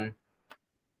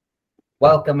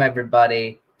Welcome,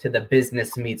 everybody, to the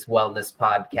Business Meets Wellness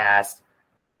podcast.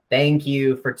 Thank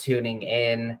you for tuning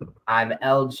in. I'm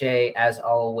LJ, as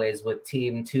always, with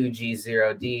Team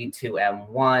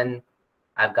 2G0D2M1.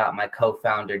 I've got my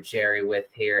co-founder, Jerry, with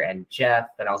here, and Jeff,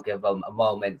 and I'll give them a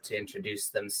moment to introduce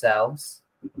themselves.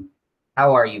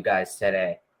 How are you guys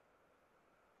today?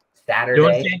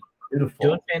 Saturday? Beautiful.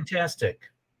 Doing fantastic.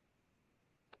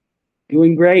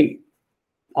 Doing great.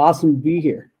 Awesome to be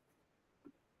here.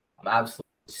 I'm absolutely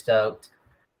stoked.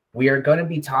 We are going to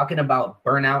be talking about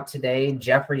burnout today.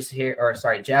 Jeff is here,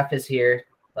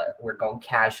 but we're going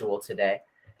casual today.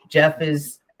 Jeff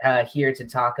is here to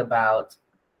talk about.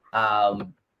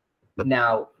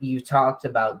 Now you talked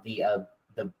about the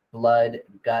blood,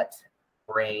 gut,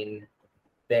 brain.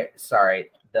 The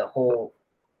whole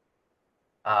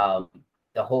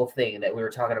thing that we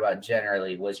were talking about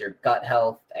generally was your gut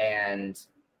health and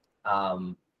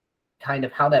kind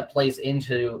of how that plays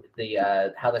into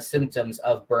the how the symptoms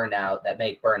of burnout that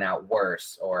make burnout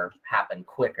worse or happen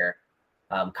quicker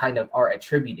kind of are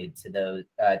attributed to those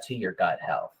to your gut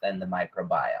health and the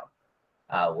microbiome,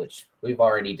 which we've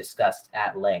already discussed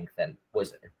at length and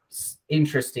was an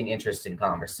interesting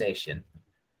conversation.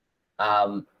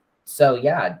 So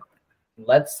yeah,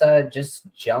 let's just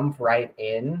jump right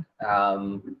in.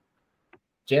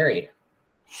 Jerry,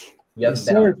 you haven't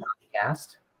been on the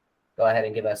podcast. Go ahead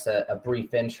and give us a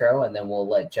brief intro, and then we'll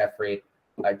let Jeff.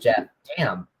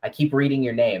 Damn, I keep reading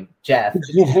your name, Jeff.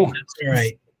 That's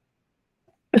right.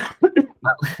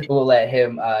 We'll let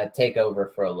him take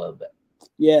over for a little bit.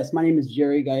 Yes, my name is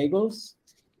Jerry Gallegos.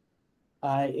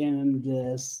 I am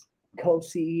the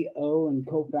co-CEO and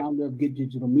co-founder of Good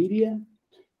Digital Media.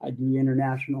 I do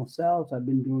international sales. I've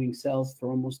been doing sales for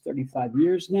almost 35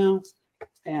 years now,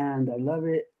 and I love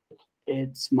it.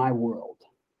 It's my world.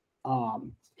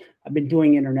 I've been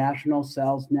doing international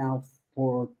sales now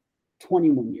for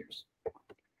 21 years.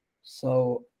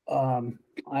 So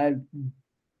I've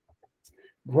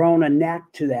grown a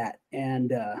knack to that.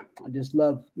 And I just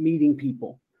love meeting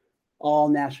people, all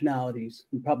nationalities.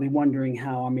 You're probably wondering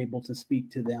how I'm able to speak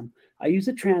to them. I use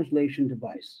a translation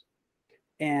device,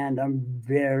 and I'm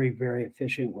very, very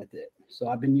efficient with it. So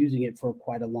I've been using it for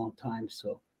quite a long time.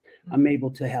 So I'm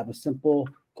able to have a simple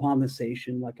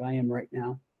conversation like I am right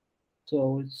now.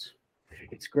 So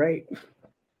it's great.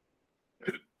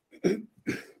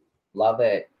 Love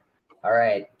it. All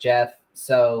right, Jeff.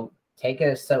 So take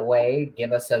us away.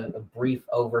 Give us a brief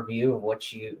overview of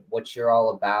what you're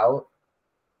all about.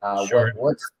 Sure.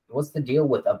 What's the deal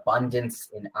with abundance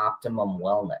in optimum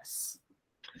wellness?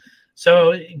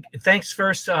 So thanks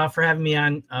first for having me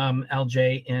on,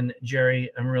 LJ and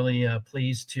Jerry. I'm really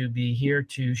pleased to be here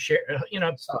to share,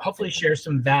 hopefully share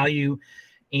some value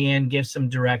and give some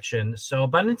direction. So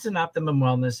Abundance and Optimum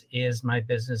Wellness is my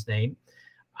business name.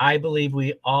 I believe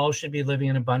we all should be living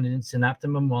in abundance and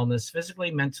optimum wellness,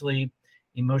 physically, mentally,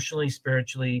 emotionally,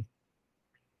 spiritually,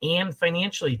 and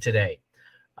financially today.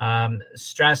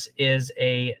 Stress is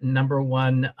a number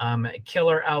one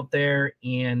killer out there,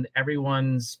 and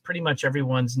pretty much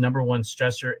everyone's number one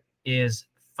stressor is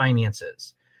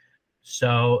finances.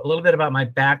 So a little bit about my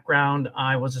background.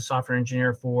 I was a software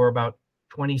engineer for about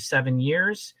 27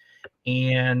 years.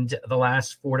 And the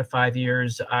last 4 to 5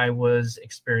 years, I was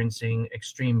experiencing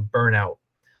extreme burnout.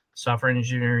 Software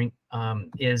engineering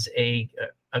is a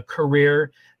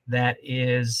career that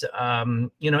is,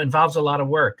 involves a lot of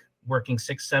work, working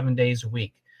 6-7 days a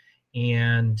week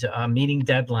and meeting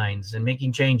deadlines and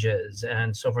making changes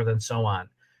and so forth and so on.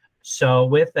 So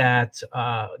with that,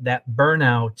 that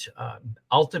burnout,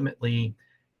 ultimately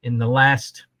in the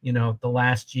last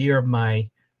year of my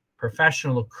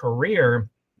professional career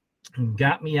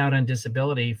got me out on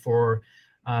disability for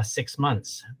 6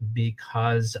 months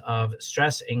because of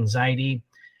stress, anxiety,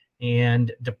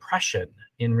 and depression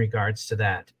in regards to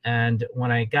that. And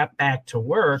when I got back to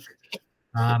work,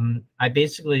 I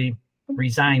basically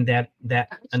resigned that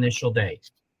initial day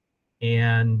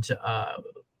and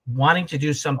wanting to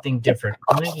do something different,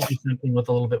 wanting to do something with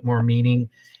a little bit more meaning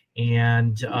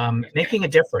and making a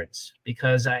difference,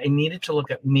 because I needed to look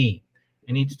at me.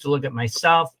 I needed to look at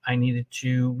myself. I needed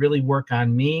to really work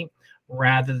on me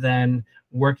rather than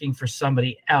working for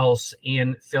somebody else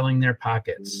and filling their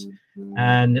pockets.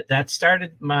 And that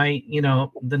started my,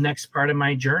 the next part of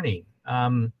my journey.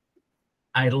 I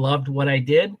loved what I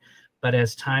did, but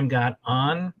as time got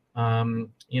on,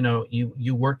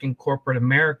 you work in corporate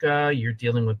America, you're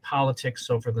dealing with politics,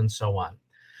 so forth and so on.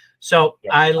 So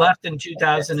I left in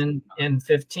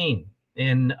 2015.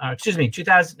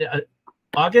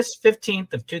 August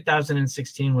 15th of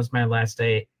 2016 was my last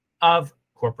day of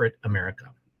corporate America.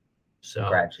 So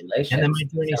congratulations. And then my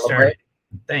journey started.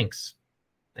 Thanks.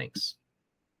 Thanks.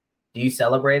 Do you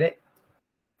celebrate it?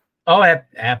 Oh,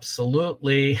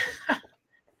 absolutely.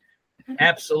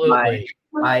 Absolutely.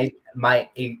 I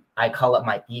call it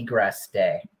my egress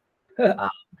day.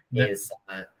 Is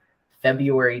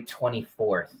February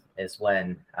 24th is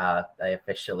when I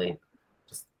officially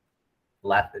just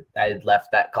left. I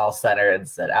left that call center and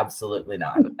said, absolutely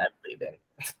not. I'm leaving.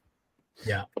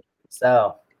 Yeah.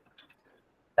 So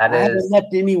I haven't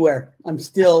left anywhere. I'm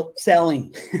still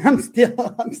selling. I'm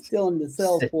still in the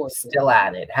sales force. Still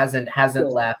at it. Hasn't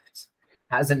left.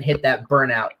 Hasn't hit that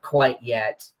burnout quite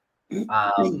yet.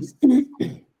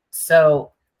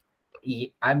 So,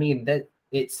 I mean, that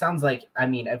it sounds like, I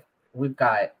mean, we've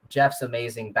got Jeff's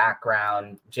amazing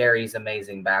background, Jerry's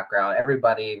amazing background,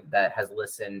 everybody that has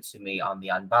listened to me on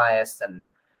the Unbiased, and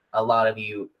a lot of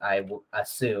you, I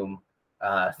assume,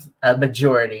 a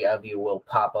majority of you will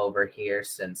pop over here,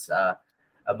 since a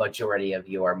majority of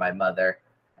you are my mother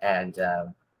and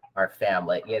our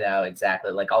family, you know,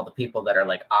 exactly, like all the people that are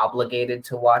like obligated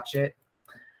to watch it.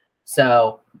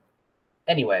 So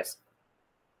anyways,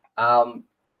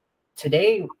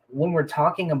 today when we're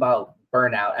talking about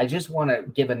burnout, I just want to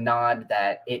give a nod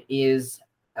that it is,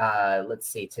 let's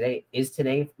see, today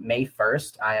May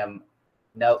 1st.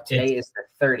 Today is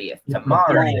the 30th.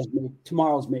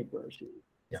 Tomorrow's May 1st.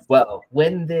 Yeah. Well,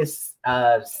 when this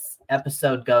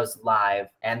episode goes live,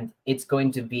 and it's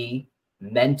going to be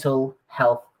Mental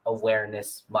Health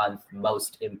Awareness Month,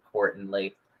 most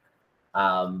importantly.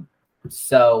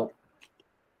 So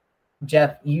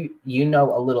Jeff, you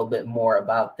know a little bit more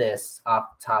about this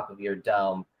off the top of your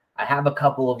dome. I have a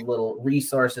couple of little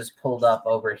resources pulled up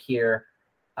over here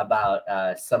about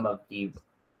some of the,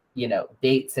 you know,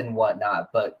 dates and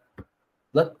whatnot. But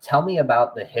tell me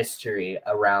about the history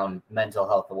around Mental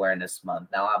Health Awareness Month.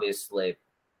 Now, obviously,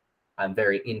 I'm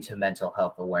very into mental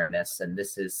health awareness, and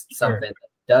this is something that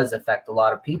does affect a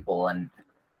lot of people, and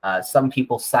some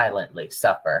people silently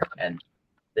suffer. And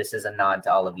this is a nod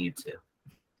to all of you too.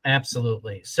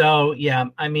 Absolutely. So, yeah,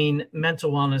 I mean,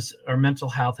 mental wellness or mental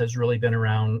health has really been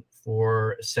around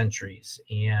for centuries.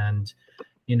 And,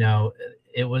 you know,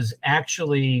 it was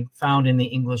actually found in the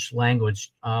English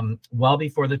language well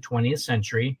before the 20th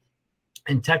century.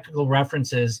 And technical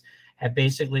references have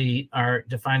basically are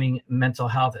defining mental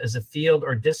health as a field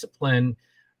or discipline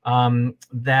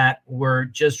that were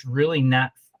just really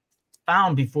not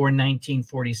found before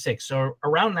 1946. So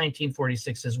around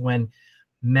 1946 is when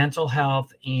mental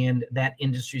health and that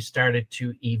industry started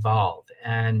to evolve.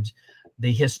 And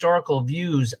the historical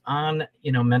views on,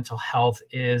 you know, mental health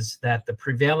is that the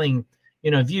prevailing,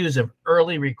 you know, views of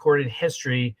early recorded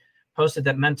history posted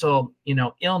that mental, you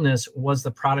know, illness was the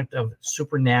product of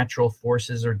supernatural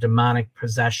forces or demonic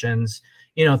possessions,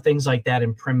 you know, things like that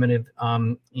in primitive,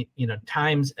 you know,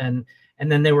 times. And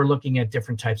then they were looking at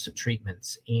different types of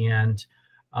treatments and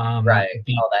all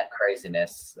that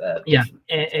craziness.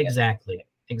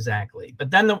 Exactly.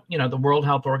 But then the World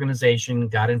Health Organization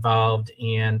got involved,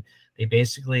 and they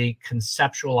basically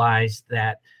conceptualized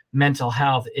that mental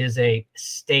health is a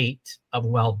state of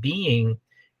well-being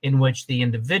in which the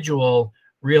individual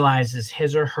realizes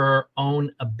his or her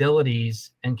own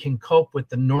abilities and can cope with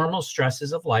the normal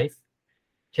stresses of life,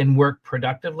 can work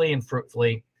productively and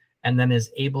fruitfully, and then is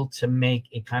able to make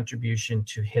a contribution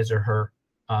to his or her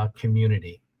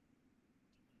community.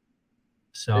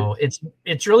 So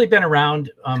it's really been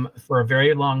around for a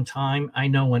very long time. I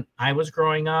know when I was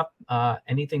growing up,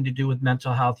 anything to do with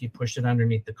mental health, you pushed it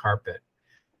underneath the carpet.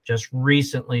 Just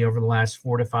recently, over the last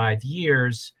 4 to 5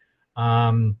 years,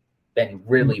 been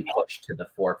really pushed to the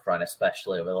forefront,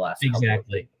 especially over the last couple of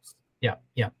years. Yeah,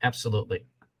 absolutely.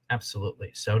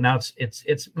 So now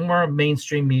it's more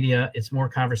mainstream media. It's more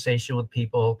conversation with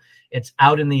people. It's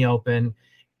out in the open,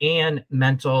 and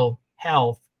mental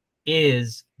health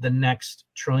is the next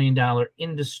 $1 trillion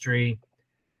industry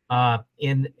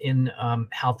in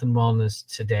health and wellness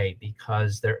today,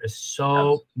 because there is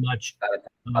so much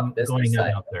going on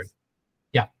out there.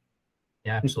 Yeah,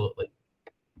 absolutely.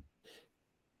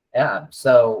 Yeah.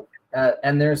 So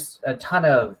and there's a ton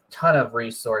of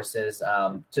resources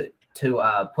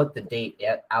to put the date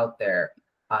out there.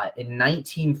 In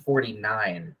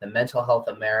 1949, the Mental Health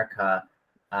America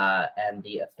and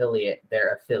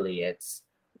their affiliates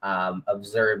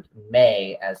observed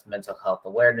May as Mental Health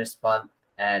Awareness Month,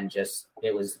 and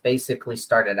it was basically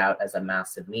started out as a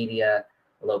massive media,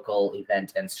 local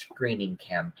event, and screening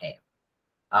campaign.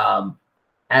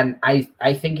 And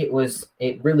I think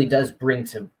it really does bring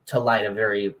to light a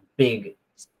very big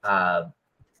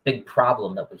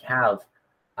problem that we have,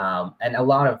 and a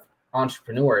lot of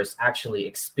entrepreneurs actually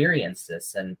experience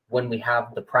this. And when we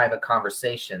have the private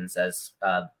conversations, as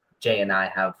Jay and I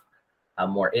have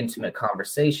more intimate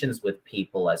conversations with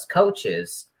people as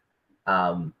coaches,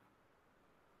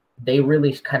 they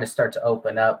really kind of start to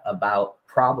open up about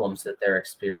problems that they're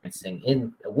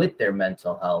experiencing with their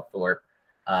mental health, or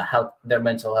how their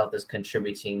mental health is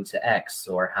contributing to X,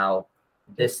 or how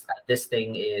this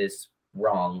thing is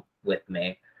wrong with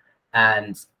me,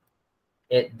 and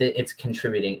it's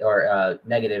contributing, or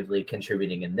negatively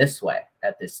contributing in this way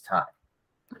at this time.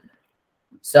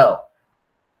 So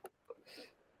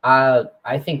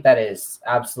I think that is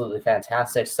absolutely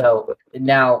fantastic. So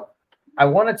now I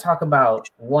want to talk about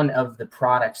one of the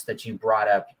products that you brought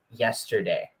up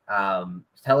yesterday.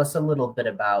 Tell us a little bit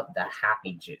about the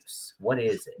Happy Juice. What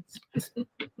is it?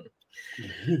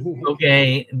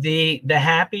 Okay, the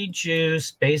Happy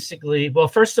Juice basically. Well,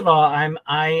 first of all,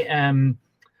 I am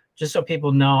just so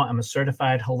people know, I'm a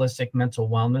certified holistic mental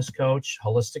wellness coach,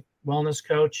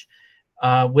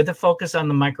 with a focus on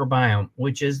the microbiome,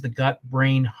 which is the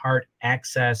gut-brain-heart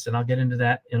axis, and I'll get into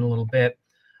that in a little bit.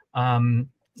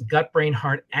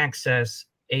 Gut-brain-heart axis,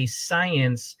 a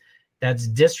science that's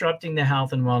disrupting the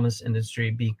health and wellness industry,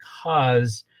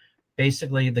 because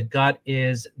basically the gut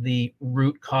is the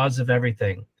root cause of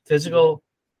everything, physical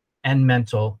and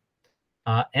mental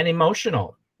and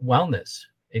emotional wellness,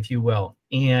 if you will.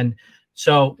 And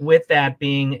so with that,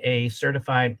 being a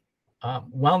certified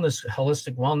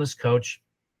holistic wellness coach,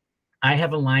 I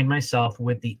have aligned myself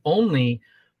with the only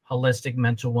holistic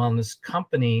mental wellness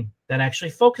company that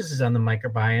actually focuses on the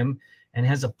microbiome and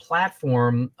has a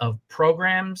platform of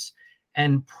programs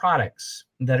and products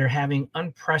that are having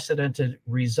unprecedented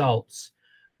results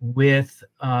with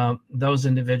those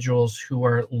individuals who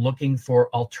are looking for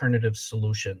alternative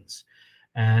solutions.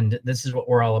 And this is what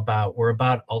we're all about. We're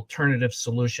about alternative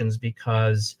solutions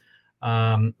because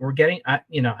we're getting,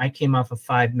 I came off of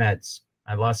 5 meds.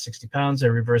 I lost 60 pounds. I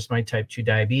reversed my type 2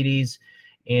 diabetes.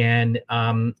 And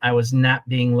I was not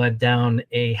being led down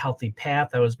a healthy path.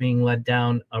 I was being led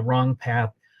down a wrong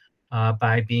path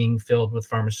by being filled with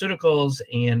pharmaceuticals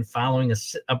and following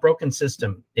a broken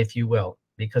system, if you will,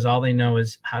 because all they know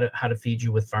is how to feed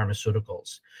you with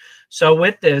pharmaceuticals. So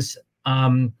with this,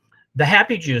 the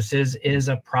Happy Juice is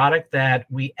a product that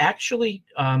we actually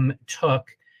took,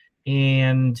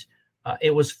 and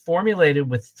it was formulated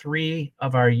with 3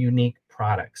 of our unique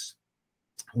products.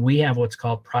 We have what's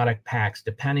called product packs,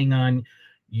 depending on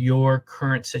your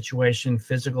current situation,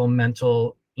 physical,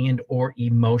 mental, and or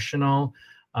emotional.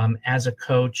 As a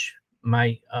coach,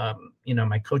 my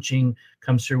coaching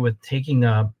comes through with taking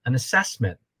an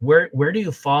assessment. Where do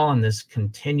you fall on this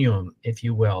continuum, if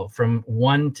you will, from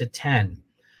 1 to 10?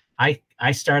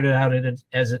 I started out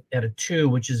at a 2,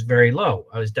 which is very low.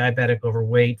 I was diabetic,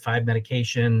 overweight, 5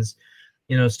 medications,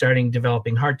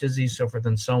 developing heart disease, so forth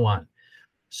and so on.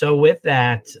 So with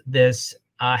that, this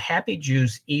Happy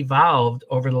Juice evolved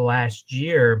over the last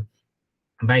year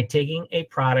by taking a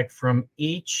product from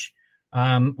each.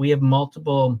 We have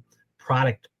multiple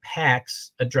product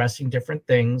packs addressing different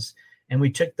things, and we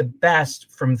took the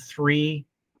best from 3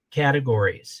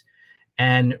 categories.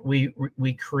 And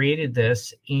we created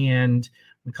this, and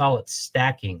we call it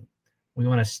stacking. We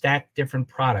want to stack different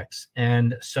products.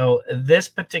 And so this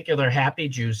particular Happy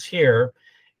Juice here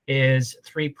is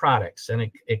 3 products,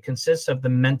 and it consists of the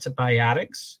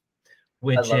Mentabiotics,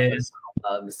 which is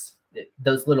mugs.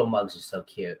 Those little mugs are so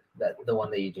cute. The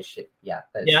one that you just shipped. Yeah.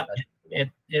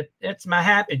 It's my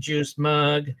Happy Juice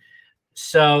mug.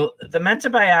 So the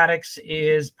Mentabiotics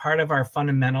is part of our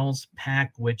Fundamentals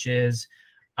pack, which is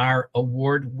our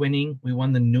award-winning. We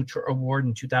won the Nutra Award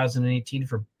in 2018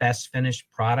 for Best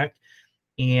Finished Product.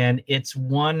 And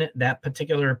that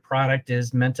particular product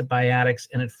is Mentabiotics,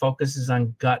 and it focuses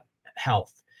on gut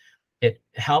health. It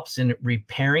helps in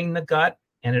repairing the gut,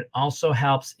 and it also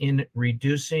helps in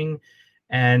reducing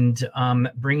and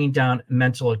bringing down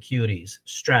mental acuities,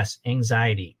 stress,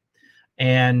 anxiety.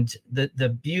 And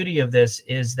the beauty of this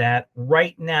is that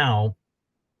right now,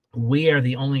 we are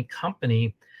the only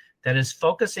company that is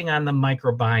focusing on the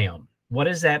microbiome. What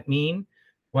does that mean?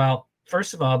 Well,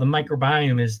 first of all, the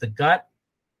microbiome is the gut,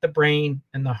 the brain,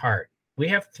 and the heart. We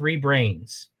have 3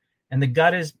 brains, and the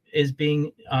gut is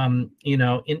being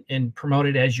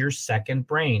promoted as your second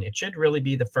brain. It should really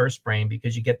be the first brain,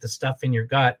 because you get the stuff in your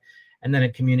gut and then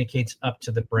it communicates up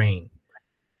to the brain.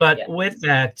 But with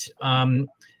that,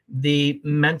 the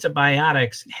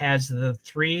Mentabiotics has the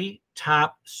 3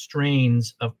 top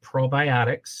strains of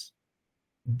probiotics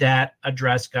that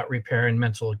address gut repair and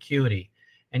mental acuity.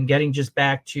 And getting just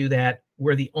back to that,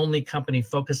 we're the only company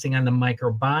focusing on the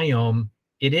microbiome.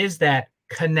 It is that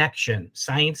connection.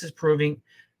 Science is proving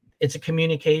it's a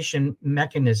communication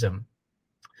mechanism.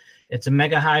 It's a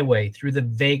mega highway through the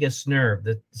vagus nerve.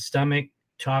 The stomach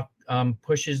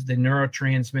pushes the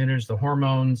neurotransmitters, the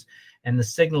hormones, and the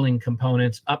signaling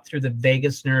components up through the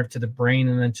vagus nerve to the brain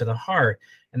and then to the heart.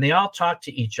 And they all talk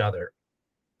to each other.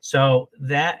 So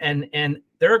that, and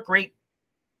there are great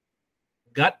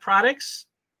gut products.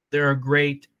 There are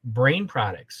great brain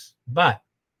products, but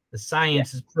the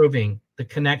science is proving the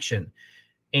connection.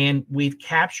 And we've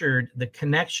captured the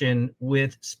connection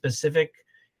with specific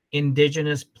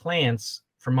indigenous plants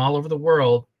from all over the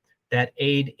world that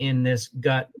aid in this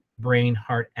gut, brain,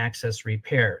 heart axis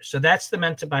repair. So that's the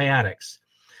mentobiotics.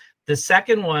 The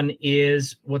second one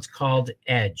is what's called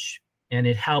EDGE, and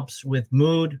it helps with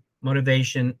mood,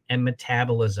 motivation, and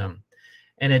metabolism.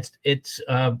 And it's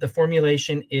the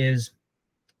formulation is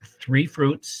 3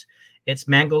 fruits. It's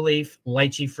mango leaf,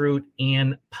 lychee fruit,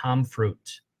 and palm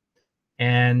fruit.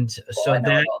 And so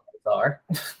that are.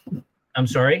 I'm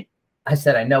sorry. I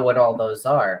said I know what all those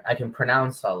are. I can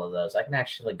pronounce all of those. I can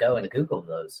actually go and Google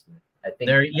those. I think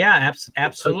there. Yeah,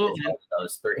 absolutely.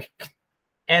 Those 3.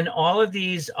 And all of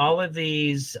these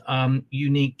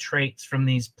unique traits from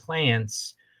these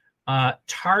plants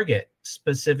target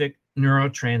specific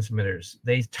neurotransmitters.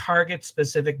 They target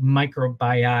specific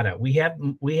microbiota. We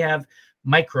have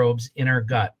microbes in our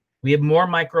gut. We have more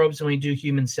microbes than we do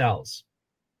human cells.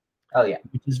 Oh yeah,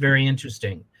 which is very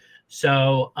interesting.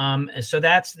 So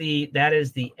that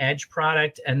is the EDGE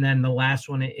product, and then the last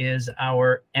one is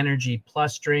our Energy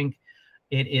Plus drink.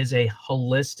 It is a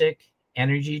holistic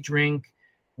energy drink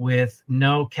with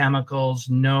no chemicals,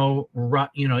 no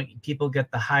people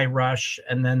get the high rush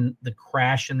and then the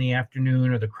crash in the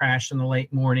afternoon or the crash in the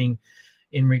late morning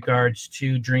in regards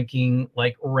to drinking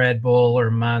like Red Bull or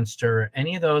Monster,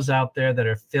 any of those out there that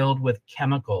are filled with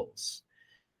chemicals.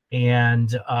 And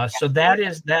so that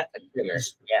is that.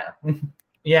 Yeah.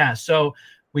 Yeah. So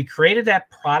we created that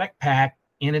product pack,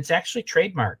 and it's actually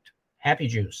trademarked. Happy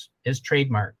Juice is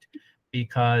trademarked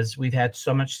because we've had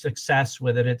so much success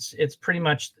with it. It's pretty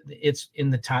much it's in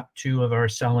the top 2 of our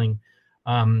selling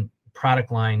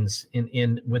product lines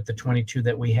in with the 22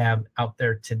 that we have out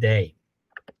there today.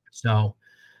 So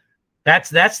that's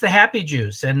the Happy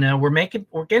Juice, and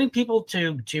we're getting people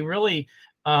to really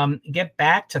get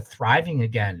back to thriving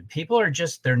again. People are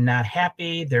they're not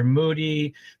happy, they're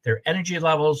moody, their energy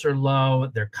levels are low,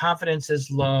 their confidence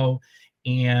is low,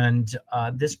 and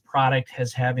this product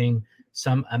has having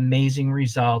some amazing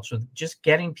results with just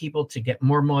getting people to get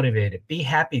more motivated, be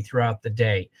happy throughout the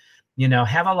day,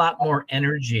 have a lot more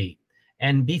energy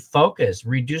and be focused,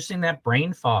 reducing that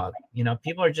brain fog.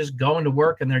 People are just going to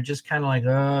work and they're just kind of like,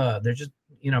 they're just,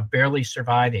 barely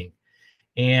surviving.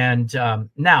 And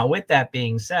now with that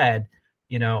being said,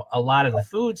 a lot of the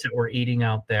foods that we're eating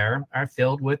out there are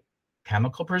filled with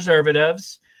chemical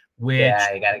preservatives, which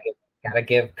you gotta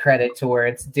give credit to where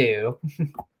it's due.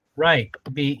 Right.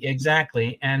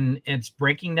 Exactly. And it's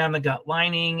breaking down the gut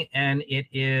lining, and it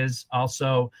is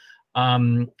also,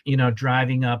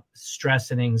 driving up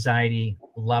stress and anxiety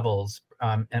levels.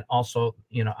 And also,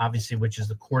 obviously, which is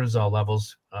the cortisol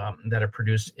levels that are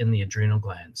produced in the adrenal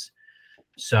glands.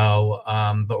 So,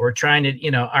 but we're trying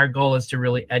to, our goal is to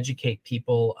really educate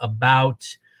people about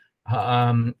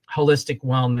holistic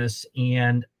wellness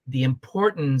and the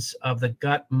importance of the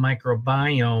gut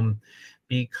microbiome,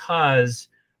 because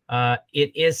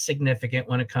it is significant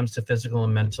when it comes to physical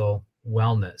and mental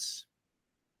wellness.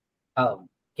 Oh,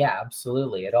 yeah,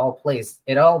 absolutely. It all plays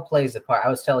a part.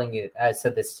 I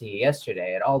said this to you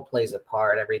yesterday. It all plays a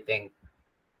part. Everything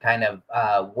kind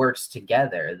of works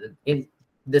together.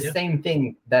 Same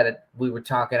thing that we were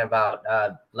talking about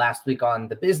last week on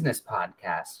the business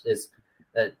podcast is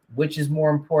that which is more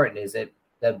important? Is it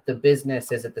the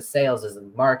business? Is it the sales? Is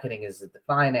it the marketing? Is it the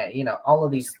finance? All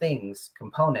of these things,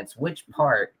 components, which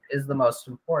part is the most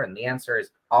important? The answer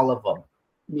is all of them.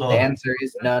 The answer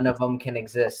is none of them can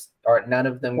exist, or none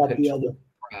of them could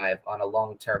thrive on a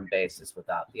long-term basis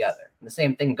without the other. And the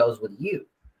same thing goes with you.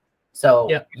 So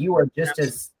you are just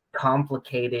as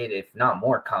complicated, if not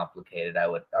more complicated, I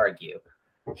would argue,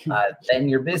 than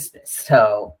your business.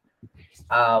 So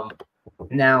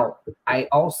now I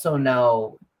also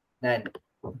know that,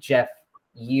 Jeff,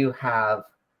 you have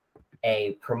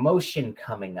a promotion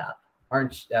coming up,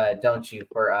 don't you,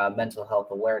 for Mental Health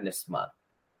Awareness Month?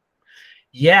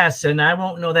 Yes, and I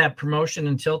won't know that promotion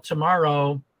until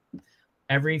tomorrow.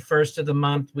 Every first of the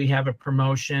month we have a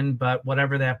promotion, but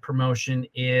whatever that promotion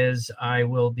is, I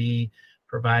will be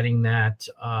providing that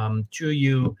to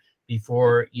you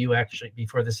before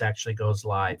this actually goes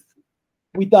live.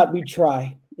 We thought we'd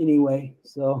try anyway,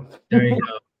 so there you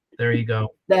go.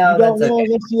 No, you don't know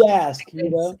unless you ask.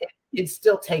 It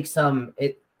still takes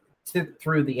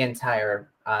through the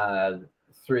entire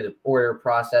through the order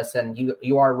process, and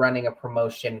you are running a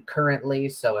promotion currently.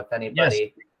 So if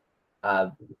anybody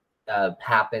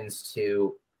happens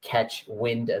to catch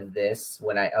wind of this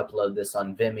when I upload this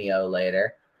on Vimeo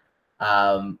later,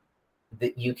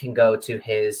 that you can go to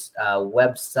his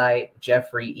website,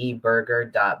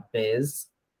 jeffreyeberger.biz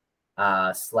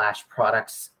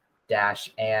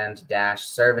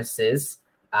 /products-and-services,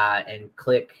 and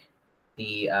click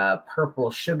the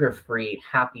purple sugar-free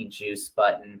Happy Juice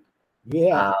button.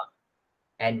 Yeah.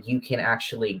 And you can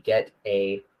actually get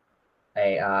a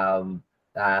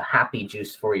Happy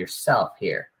Juice for yourself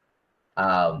here.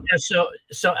 So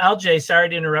LJ, sorry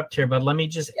to interrupt here, but let me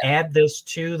just add this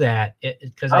to that,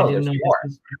 because I didn't know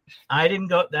I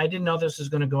didn't know this was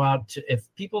going to go out to,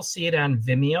 if people see it on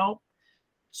Vimeo.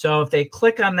 So if they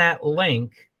click on that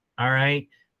link, all right,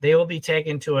 they will be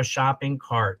taken to a shopping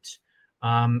cart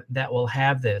that will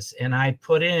have this. And I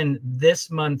put in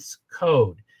this month's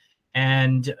code,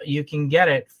 and you can get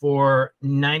it for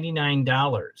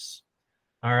 $99.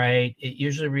 All right. It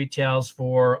usually retails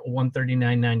for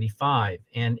 $139.95.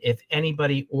 And if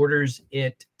anybody orders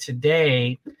it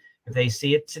today, if they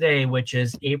see it today, which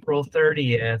is April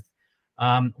 30th,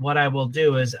 what I will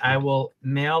do is I will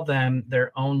mail them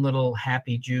their own little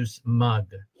Happy Juice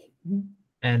mug,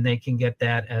 and they can get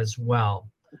that as well.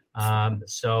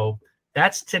 So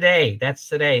that's today.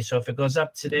 So if it goes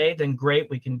up today, then great,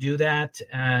 we can do that.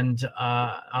 And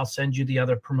I'll send you the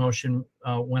other promotion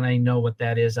when I know what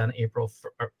that is on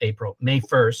May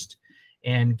 1st,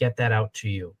 and get that out to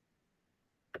you.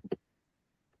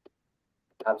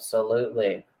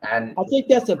 Absolutely. And I think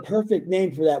that's a perfect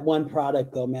name for that one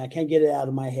product, though, man. I can't get it out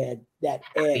of my head. That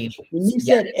Edge. When you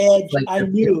said Edge, like, I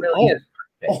knew, really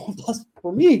that's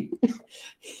for me.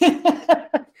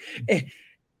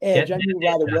 Edge, I knew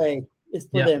right away. It's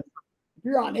for them. If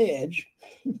you're on edge.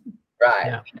 Right.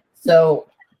 Yeah. So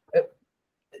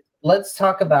let's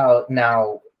talk about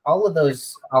now all of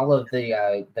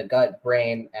the gut,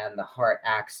 brain, and the heart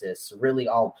axis really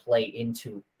all play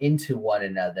into one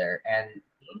another, and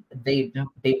they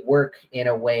work in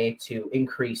a way to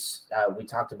increase. We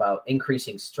talked about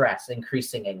increasing stress,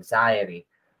 increasing anxiety,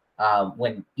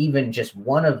 when even just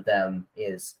one of them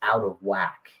is out of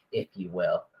whack, if you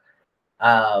will.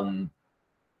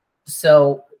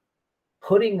 So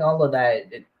putting all of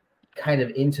that kind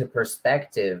of into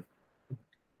perspective,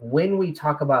 when we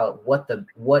talk about what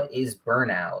is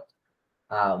burnout,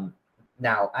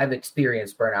 now I've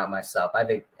experienced burnout myself.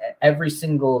 Every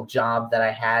single job that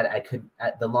I had,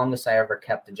 the longest I ever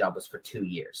kept a job was for 2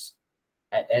 years,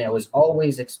 and I was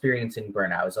always experiencing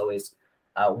burnout. I was always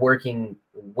working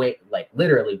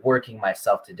literally working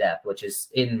myself to death, which is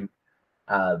in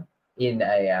a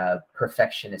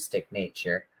perfectionistic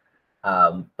nature,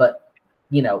 but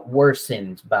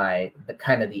worsened by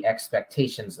the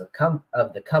expectations of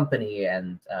the company,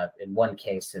 and in one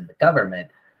case in the government,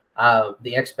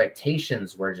 the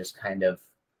expectations were just kind of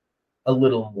a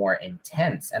little more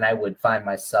intense, and I would find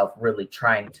myself really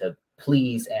trying to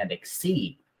please and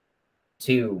exceed.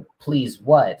 To please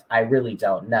what? I really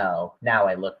don't know. Now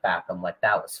I look back, I'm like,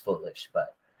 that was foolish,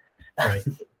 but right.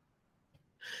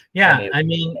 Yeah,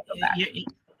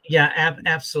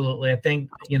 absolutely. I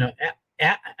think,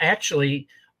 actually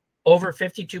over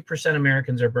 52% of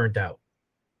Americans are burnt out.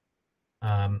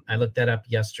 I looked that up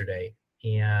yesterday,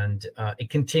 and it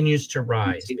continues to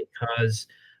rise because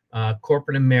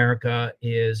corporate America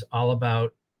is all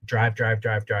about drive,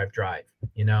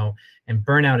 and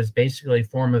burnout is basically a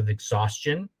form of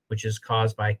exhaustion, which is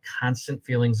caused by constant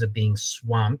feelings of being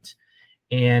swamped.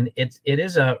 And it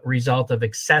is a result of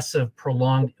excessive,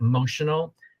 prolonged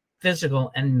emotional,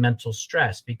 physical, and mental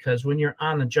stress. Because when you're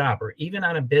on a job or even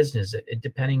on a business,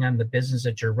 depending on the business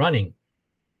that you're running,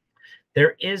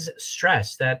 there is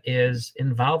stress that is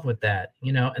involved with that,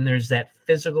 and there's that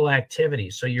physical activity.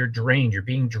 So you're drained, you're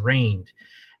being drained.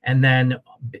 And then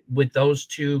with those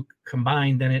two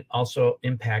combined, then it also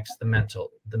impacts the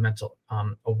mental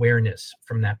awareness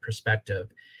from that perspective.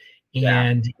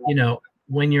 And,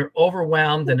 when you're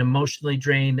overwhelmed and emotionally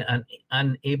drained and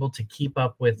unable to keep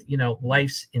up with,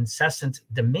 life's incessant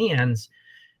demands,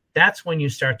 that's when you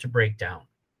start to break down.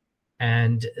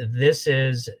 And this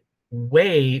is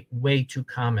way, way too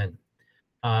common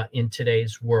in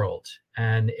today's world.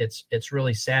 And it's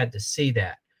really sad to see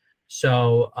that.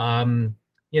 So,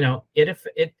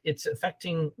 it's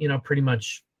affecting, pretty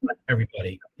much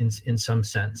everybody in some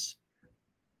sense.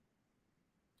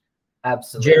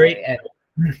 Absolutely. Jerry, and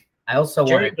I also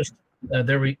Jerry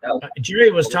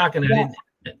Jerry was talking, and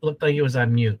it looked like he was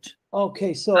on mute.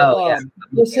 Okay, so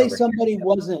let's say somebody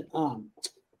wasn't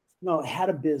had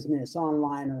a business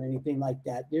online or anything like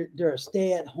that. They're a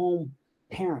stay-at-home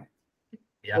parent.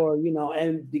 Yeah. or, you know,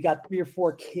 and you got 3 or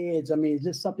 4 kids. I mean, is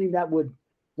this something that would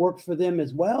work for them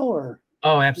as well, or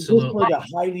Oh, is this absolutely. for the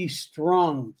highly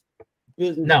strung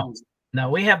business No, owners? no,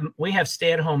 we have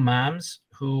stay-at-home moms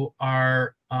who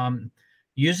are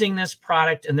using this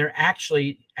product, and they're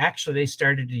actually they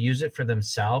started to use it for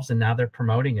themselves, and now they're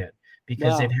promoting it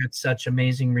because Wow. they've had such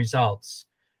amazing results.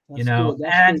 That's You know, good.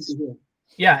 That's and great to hear.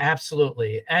 yeah,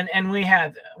 absolutely. And we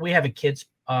have a kids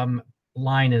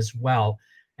line as well,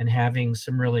 and having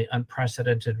some really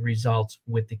unprecedented results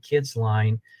with the kids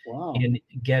line Wow. in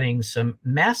getting some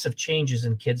massive changes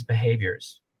in kids'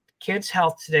 behaviors. Kids'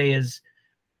 health today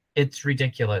it's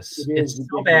ridiculous. It's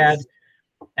so bad.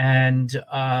 And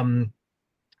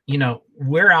you know,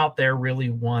 we're out there really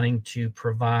wanting to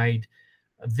provide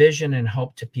a vision and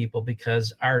hope to people,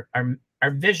 because our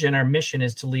vision, our mission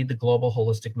is to lead the global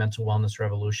holistic mental wellness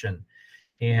revolution,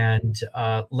 and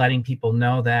letting people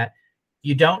know that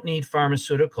you don't need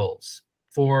pharmaceuticals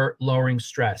for lowering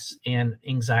stress and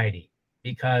anxiety,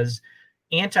 because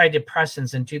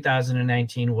antidepressants in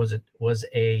 2019 was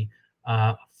a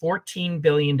 $14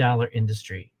 billion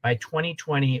industry. By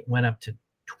 2020, it went up to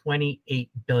 28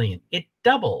 billion. It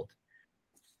doubled.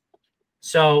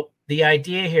 So the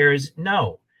idea here is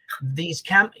no, these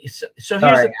so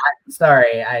here's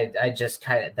sorry, I just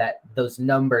kind of those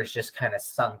numbers just kind of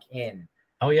sunk in.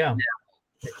 Oh yeah.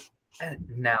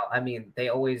 Now, I mean, they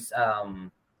always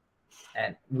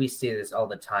and we see this all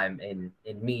the time in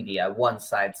media. One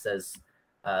side says,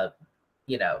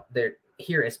 you know, they're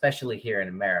here, especially here in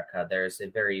America, there's a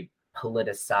very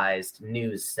politicized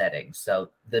news setting, so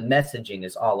the messaging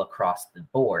is all across the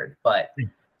board. But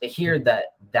to hear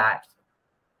that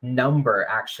number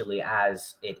actually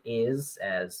as it is,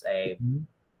 as a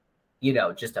you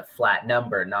know, just a flat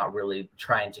number, not really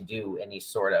trying to do any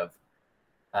sort of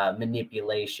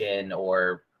manipulation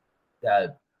or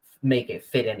make it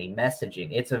fit any messaging,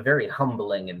 it's a very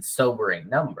humbling and sobering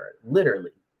number,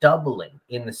 literally doubling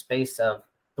in the space of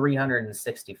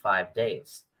 365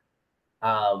 days.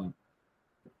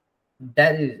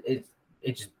 That is,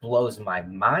 it just blows my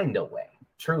mind away,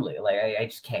 truly. Like I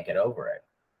just can't get over it.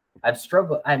 I've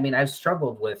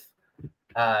struggled with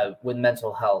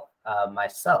mental health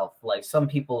myself. Like, some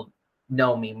people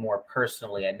know me more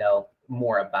personally. I know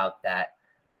more about that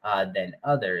than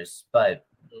others. But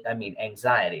I mean,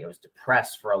 anxiety. I was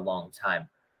depressed for a long time.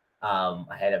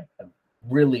 I had a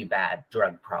really bad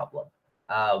drug problem.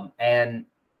 And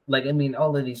like, I mean,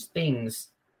 all of these things,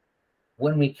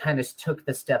 when we kind of took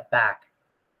the step back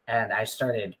and I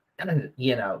started,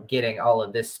 you know, getting all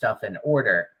of this stuff in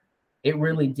order, it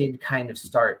really did kind of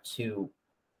start to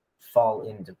fall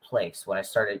into place when I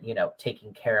started, you know,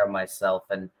 taking care of myself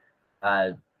and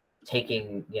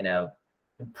taking, you know,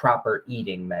 proper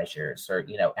eating measures, or,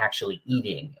 you know, actually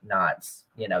eating, not,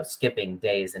 you know, skipping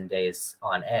days and days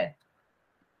on end.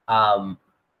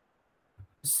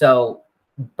 So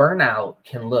burnout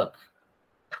can look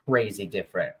crazy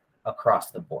different across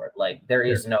the board. Like, there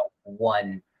is no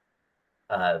one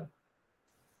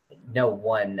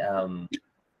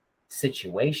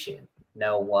situation,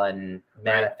 no one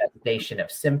manifestation of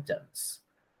symptoms.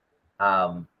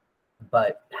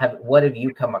 But what have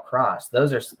you come across?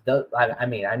 I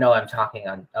mean, I know I'm talking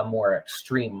on a more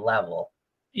extreme level.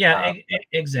 Yeah,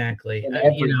 exactly. In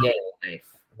everyday life,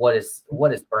 what does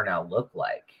burnout look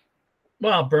like?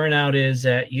 Well, burnout is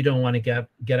that you don't want to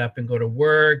get up and go to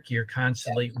work. You're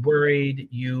constantly worried.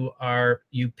 You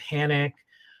panic.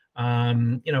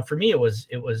 You know, for me, it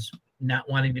was not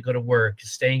wanting to go to work,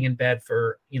 staying in bed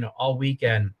for, you know, all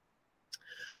weekend,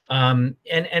 and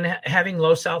having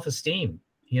low self-esteem.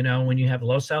 You know, when you have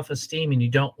low self-esteem and you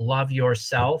don't love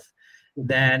yourself,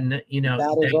 then, you know,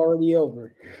 battle's already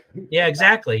over. Yeah,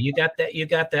 exactly. You got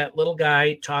that little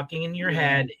guy talking in your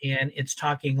head, and it's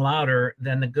talking louder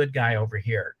than the good guy over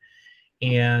here.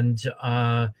 And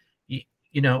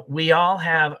you know, we all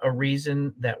have a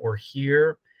reason that we're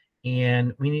here,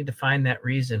 and we need to find that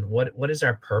reason. What is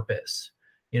our purpose?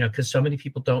 You know, because so many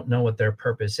people don't know what their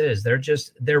purpose is.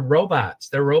 They're robots.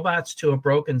 They're robots to a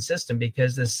broken system,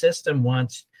 because the system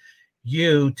wants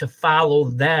you to follow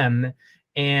them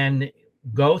and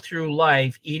go through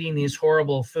life eating these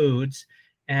horrible foods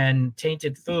and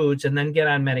tainted foods, and then get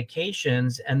on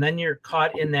medications, and then you're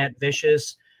caught in that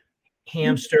vicious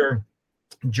hamster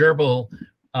gerbil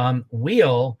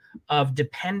wheel of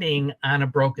depending on a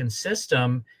broken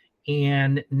system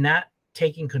and not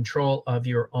taking control of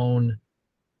your own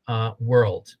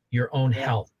world, your own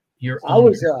health,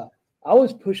 I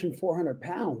was pushing 400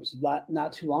 pounds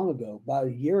not too long ago, about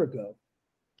a year ago.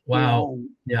 Wow.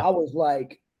 You know, I was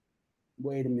like,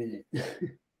 wait a minute.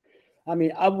 I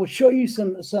mean, I will show you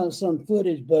some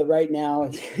footage, but right now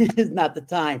it's not the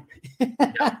time.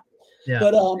 Yeah.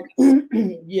 But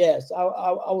yes, I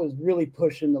was really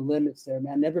pushing the limits there,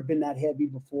 man. Never been that heavy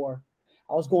before.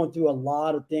 I was going through a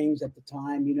lot of things at the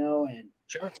time, you know, and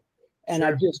Sure. and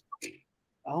I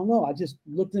don't know. I just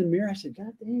looked in the mirror. I said,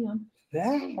 God dang, I'm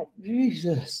fat.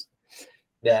 Jesus.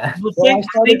 Yeah. Well,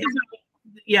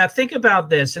 think about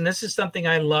this. And this is something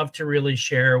I love to really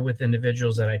share with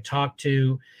individuals that I talk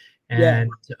to. And,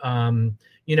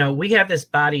 you know, we have this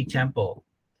body temple,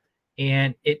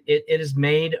 and it is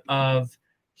made of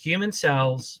human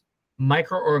cells,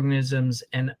 microorganisms,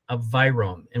 and a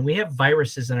virome. And we have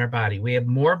viruses in our body. We have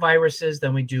more viruses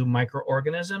than we do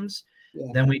microorganisms,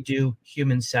 than we do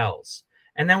human cells.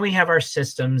 And then we have our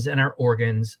systems and our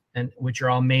organs, and which are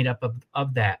all made up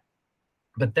of that.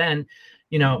 But then,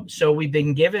 you know, so we've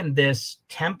been given this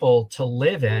temple to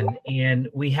live in, and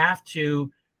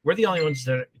we're the only ones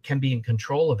that can be in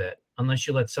control of it, unless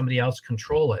you let somebody else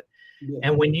control it. Yeah.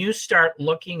 And when you start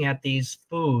looking at these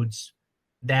foods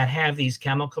that have these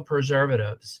chemical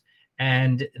preservatives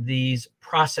and these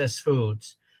processed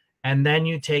foods, and then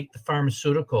you take the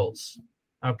pharmaceuticals,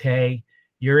 okay,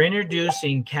 you're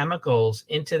introducing chemicals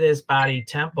into this body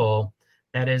temple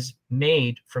that is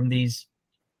made from these,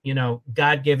 you know,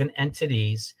 God-given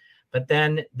entities, but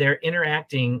then they're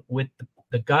interacting with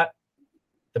the gut,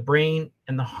 the brain,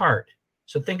 and the heart.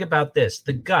 So think about this.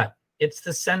 The gut, it's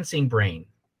the sensing brain.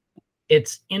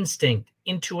 It's instinct,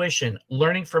 intuition,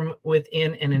 learning from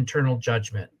within, and internal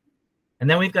judgment. And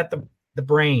then we've got the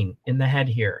brain in the head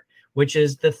here, which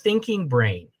is the thinking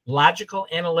brain, logical,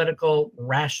 analytical,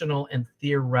 rational, and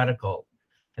theoretical.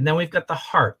 And then we've got the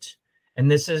heart,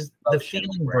 and this is the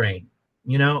feeling brain.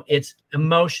 You know, it's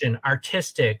emotion,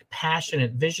 artistic,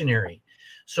 passionate, visionary.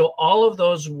 So all of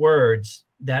those words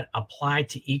that apply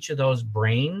to each of those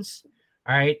brains,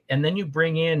 all right, and then you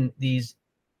bring in these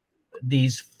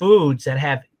foods that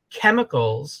have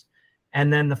chemicals,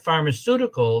 and then the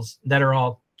pharmaceuticals that are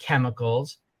all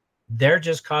chemicals, they're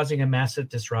just causing a massive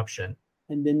disruption.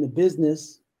 And then the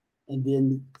business, and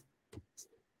then,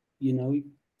 you know,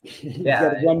 you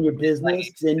got to run your business,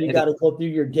 then you got to go through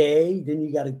your day, then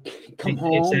you got to come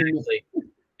home.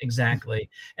 Exactly.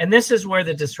 And this is where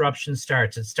the disruption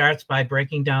starts. It starts by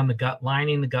breaking down the gut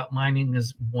lining. The gut lining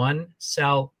is one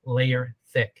cell layer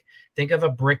thick. Think of a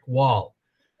brick wall.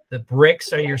 The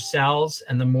bricks are your cells,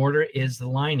 and the mortar is the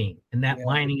lining, and that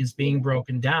lining is being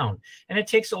broken down. And it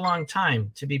takes a long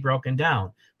time to be broken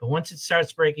down. But once it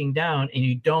starts breaking down and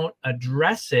you don't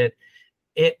address it,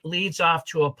 it leads off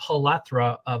to a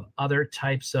plethora of other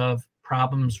types of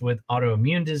problems with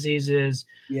autoimmune diseases,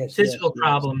 physical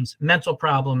problems, mental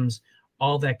problems,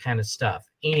 all that kind of stuff.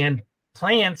 And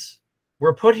plants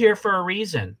were put here for a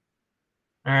reason.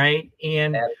 All right.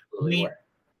 And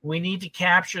we need to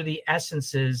capture the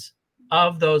essences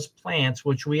of those plants,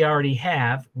 which we already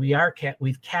have.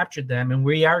 We've captured them, and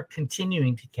we are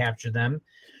continuing to capture them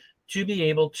to be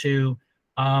able to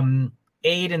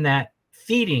aid in that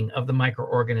feeding of the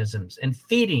microorganisms and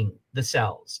feeding the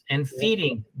cells and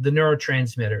feeding the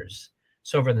neurotransmitters,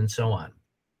 so forth and so on.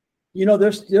 You know,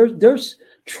 there's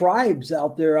tribes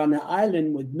out there on the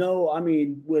island with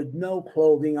no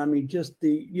clothing. I mean, just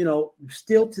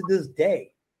still to this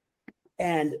day.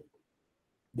 And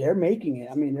they're making it.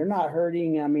 I mean, they're not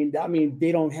hurting. I mean,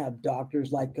 they don't have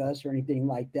doctors like us or anything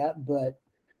like that. But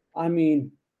I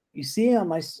mean, you see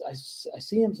them. I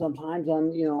see them sometimes on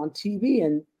on TV,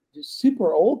 and just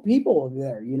super old people over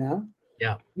there. And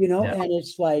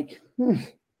it's like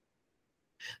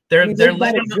they're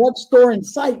living a drugstore in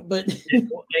sight, but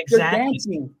exactly. They're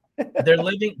dancing.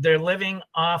 they're living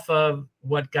off of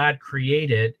what God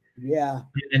created. Yeah.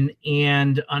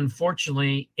 And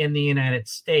unfortunately, in the United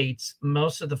States,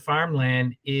 most of the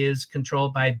farmland is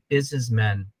controlled by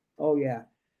businessmen. Oh, yeah.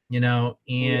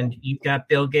 You've got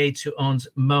Bill Gates, who owns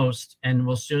most and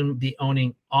will soon be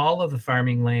owning all of the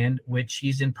farming land, which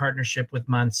he's in partnership with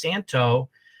Monsanto,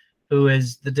 who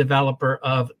is the developer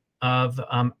of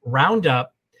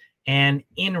Roundup. And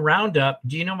in Roundup,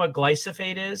 do you know what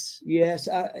glyphosate is? Yes,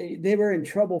 they were in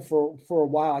trouble for a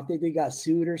while. I think they got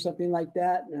sued or something like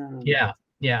that.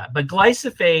 Yeah. But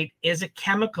glyphosate is a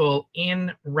chemical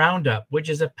in Roundup, which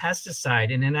is a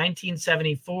pesticide. And in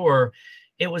 1974,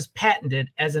 it was patented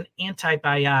as an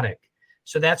antibiotic.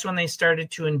 So that's when they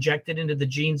started to inject it into the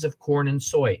genes of corn and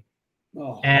soy,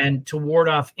 and to ward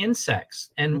off insects.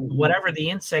 And whatever the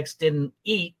insects didn't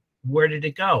eat, where did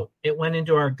it go? It went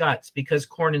into our guts, because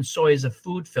corn and soy is a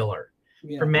food filler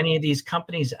for many of these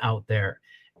companies out there.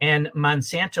 And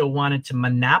Monsanto wanted to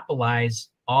monopolize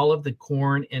all of the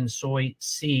corn and soy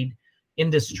seed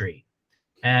industry.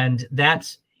 And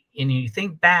that's and you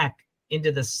think back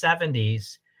into the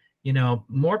 70s, you know,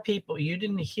 more people, you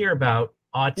didn't hear about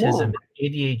autism,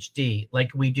 ADHD like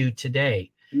we do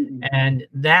today. And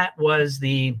that was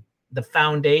the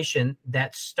foundation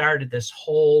that started this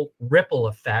whole ripple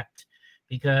effect,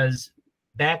 because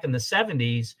back in the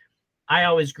 70s, I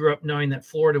always grew up knowing that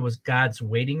Florida was God's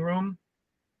waiting room.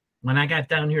 When I got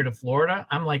down here to Florida,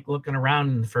 I'm like looking around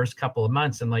in the first couple of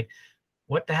months. I'm like,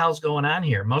 what the hell's going on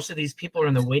here? Most of these people are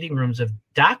in the waiting rooms of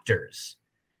doctors.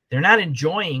 They're not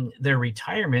enjoying their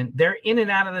retirement. They're in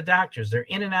and out of the doctors. They're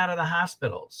in and out of the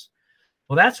hospitals.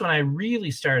 Well, that's when I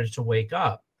really started to wake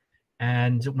up.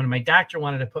 And when my doctor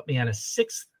wanted to put me on a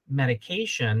 6th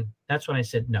medication, that's when I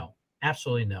said, no,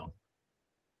 absolutely no.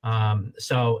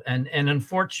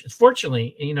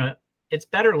 Unfortunately, you know, it's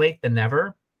better late than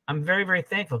never. I'm very, very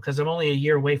thankful, because I'm only a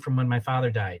year away from when my father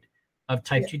died of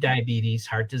type 2 diabetes,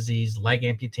 heart disease, leg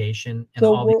amputation, and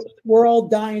so all these. We're all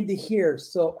dying to hear.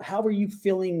 So how are you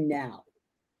feeling now?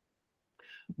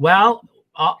 Well,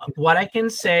 what I can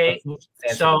say,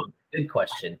 so good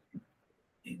question.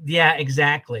 Yeah,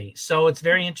 exactly. So it's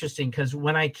very interesting, because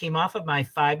when I came off of my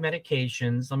 5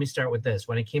 medications, let me start with this.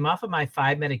 When I came off of my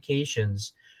 5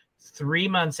 medications, 3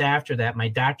 months after that, my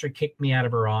doctor kicked me out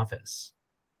of her office.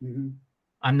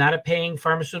 I'm not a paying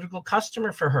pharmaceutical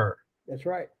customer for her. That's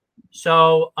right.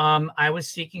 So I was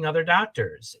seeking other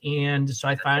doctors, and so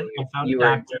I found a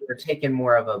doctor. You were taking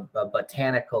more of a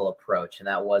botanical approach, and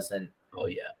that wasn't. Oh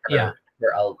yeah,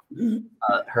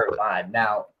 her vibe.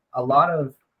 Now, a lot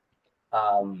of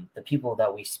the people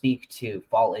that we speak to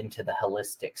fall into the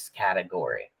holistics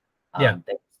category.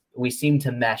 We seem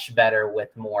to mesh better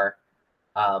with more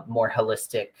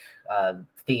holistic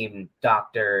themed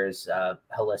doctors,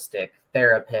 holistic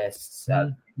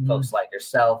therapists, folks like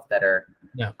yourself that are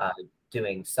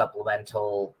doing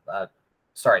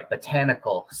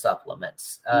botanical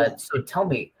supplements. So tell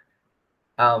me,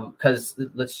 because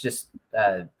let's just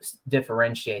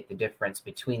differentiate the difference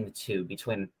between the two,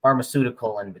 between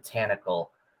pharmaceutical and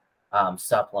botanical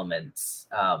supplements.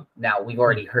 Now, we've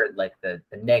already heard like the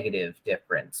negative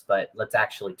difference, but let's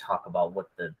actually talk about what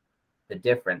the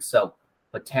difference. So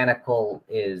botanical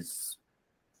is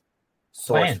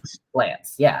source from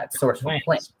plants. Yeah, it's source from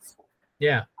plants.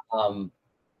 Yeah.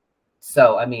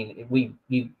 So I mean,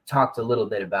 you talked a little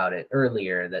bit about it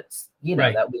earlier. That's, you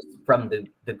know, that was from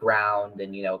the ground,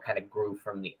 and, you know, kind of grew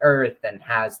from the earth, and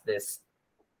has this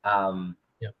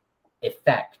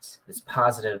effect, this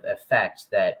positive effect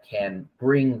that can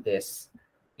bring this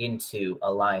into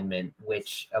alignment,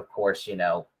 which of course, you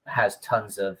know, has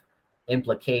tons of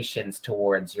implications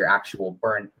towards your actual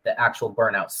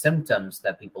burnout symptoms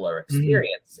that people are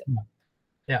experiencing.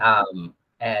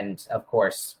 And of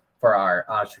course, for our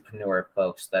entrepreneur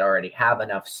folks that already have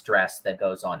enough stress that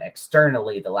goes on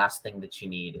externally, the last thing that you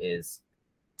need is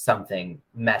something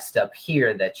messed up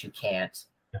here that you can't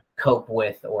cope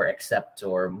with or accept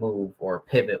or move or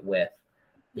pivot with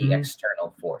the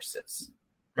external forces.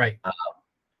 Right.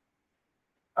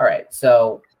 All right.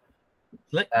 So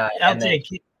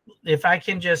if I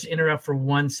can just interrupt for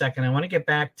 1 second, I want to get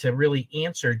back to really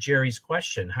answer Jerry's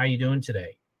question. How are you doing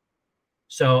today?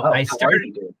 So I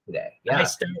started today. I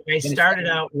started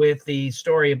out with the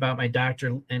story about my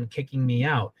doctor and kicking me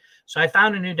out. So I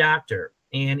found a new doctor,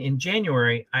 and in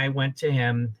January I went to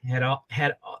him, had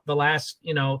the last,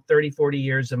 30, 40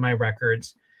 years of my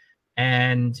records,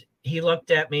 and he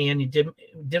looked at me and he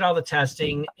did all the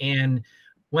testing. And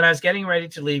when I was getting ready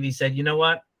to leave, he said, "You know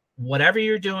what? Whatever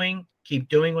you're doing, keep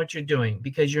doing what you're doing,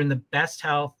 because you're in the best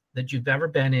health that you've ever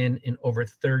been in over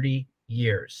 30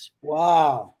 years."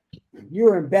 Wow. You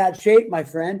were in bad shape, my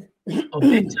friend. Oh,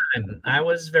 big time. I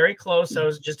was very close. I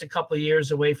was just a couple of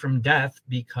years away from death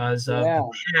because of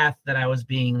the path that I was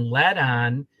being led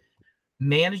on,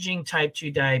 managing type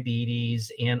 2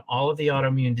 diabetes and all of the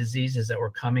autoimmune diseases that were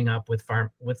coming up with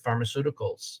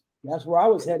pharmaceuticals. That's where I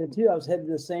was headed too. I was headed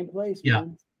to the same place. Yeah.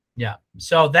 Man. Yeah.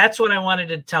 So that's what I wanted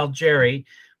to tell Jerry,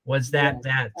 was but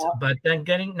then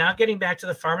getting back to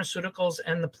the pharmaceuticals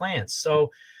and the plants.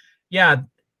 So yeah,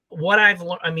 what I've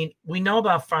learned, I mean, we know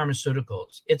about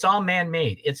pharmaceuticals. It's all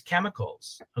man-made. It's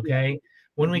chemicals. Okay.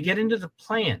 When we get into the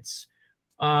plants,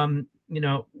 when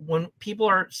people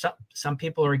are, some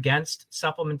people are against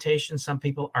supplementation, some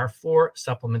people are for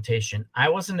supplementation. I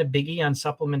wasn't a biggie on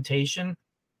supplementation.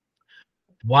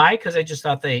 Why? Because I just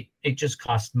thought it just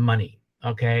cost money.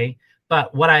 Okay.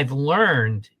 But what I've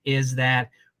learned is that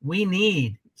we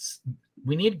need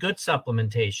good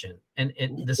supplementation, and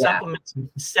the supplements,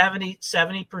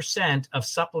 70% of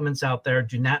supplements out there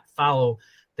do not follow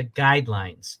the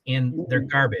guidelines, and they're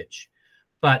garbage.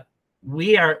 But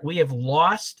we have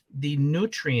lost the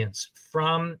nutrients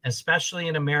from, especially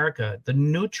in America, the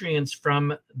nutrients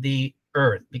from the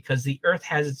earth, because the earth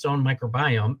has its own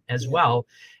microbiome as well,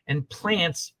 and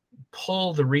plants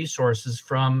pull the resources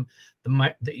from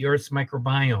the earth's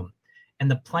microbiome,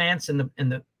 and the plants and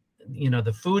the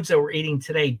the foods that we're eating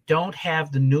today don't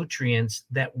have the nutrients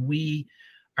that we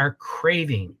are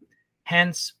craving.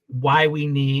 Hence why we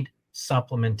need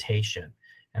supplementation.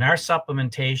 And our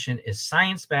supplementation is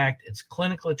science-backed, it's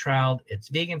clinically trialed, it's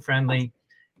vegan-friendly,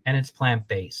 and it's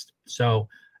plant-based. So,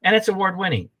 and it's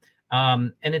award-winning.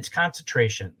 And it's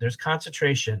concentration. There's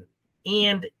concentration.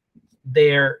 And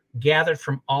they're gathered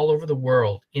from all over the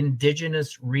world,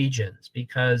 indigenous regions,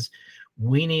 because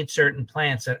we need certain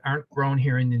plants that aren't grown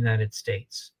here in the United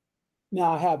States.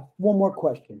 Now, I have one more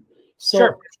question. So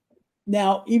sure.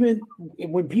 Now, even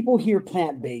when people hear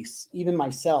plant-based, even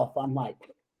myself, I'm like,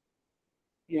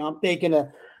 I'm thinking of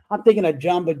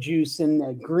Jamba Juice and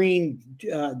the green,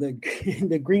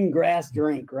 the green grass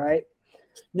drink, right?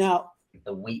 Now,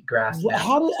 the wheatgrass.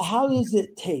 How does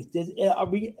it taste?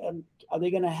 Are they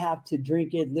going to have to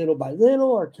drink it little by little,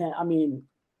 or can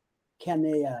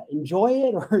they enjoy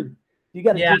it, or you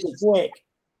got to drink it quick?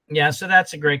 Yeah, so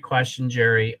that's a great question,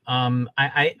 Jerry.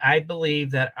 I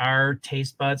believe that our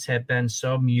taste buds have been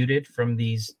so muted from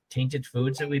these tainted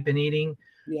foods that we've been eating.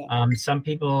 Yeah. Some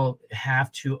people have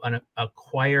to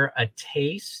acquire a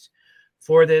taste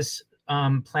for this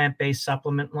plant-based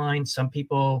supplement line. Some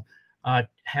people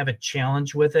have a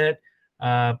challenge with it.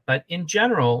 But in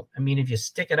general, if you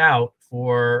stick it out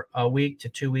for a week to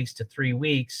 2 weeks to 3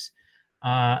 weeks,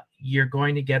 you're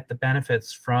going to get the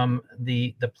benefits from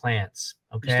the plants.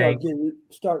 Okay.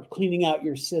 Start cleaning out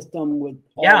your system with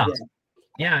all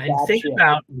and think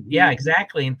about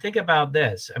exactly. And think about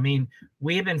this.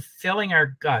 We have been filling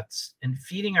our guts and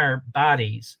feeding our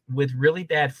bodies with really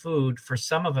bad food for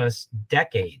some of us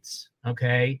decades.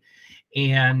 Okay.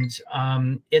 And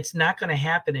it's not going to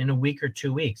happen in a week or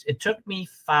 2 weeks. It took me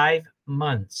 5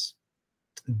 months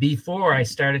before I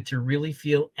started to really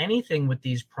feel anything with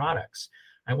these products.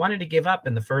 I wanted to give up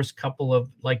in the first couple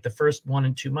of, the first 1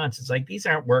 and 2 months. It's like, these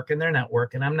aren't working. They're not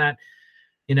working. I'm not,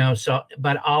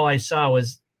 but all I saw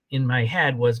was in my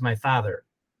head was my father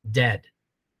dead,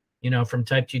 from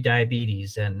type 2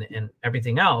 diabetes and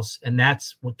everything else. And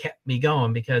that's what kept me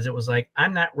going, because it was like,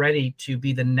 I'm not ready to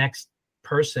be the next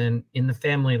person in the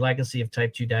family legacy of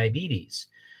type 2 diabetes.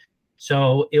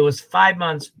 So it was 5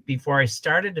 months before I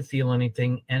started to feel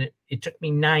anything. And it took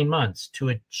me 9 months to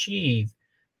achieve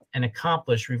and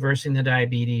accomplish reversing the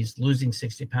diabetes, losing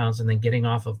 60 pounds, and then getting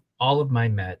off of all of my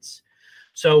meds.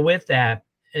 So with that,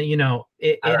 it is.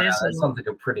 That sounds like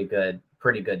a pretty good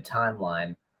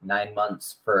timeline. 9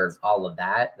 months for all of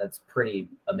that. That's pretty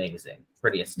amazing.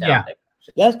 Pretty astounding.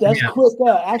 Yeah. That's quick.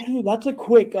 Actually, that's a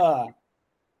quick.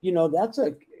 That's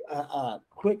a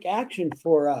quick action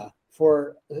for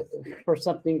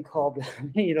something called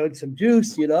some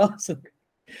juice.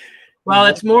 Well,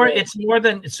 it's more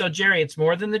than, so Jerry, it's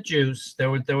more than the juice. There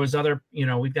was other,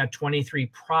 we've got 23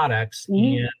 products,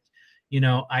 and,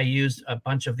 I used a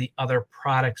bunch of the other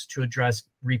products to address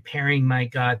repairing my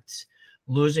gut,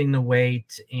 losing the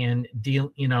weight, and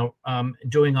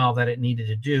doing all that it needed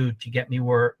to do to get me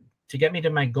to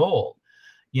my goal,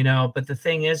 but the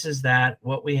thing is that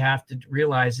what we have to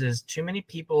realize is too many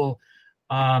people,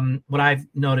 what I've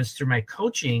noticed through my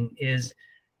coaching is,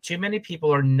 too many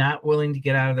people are not willing to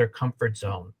get out of their comfort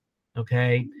zone.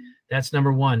 Okay. That's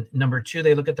number one. Number two,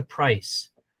 they look at the price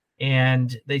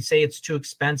and they say it's too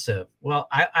expensive. Well,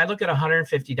 I look at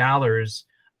 $150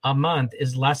 a month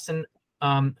is less than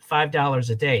 $5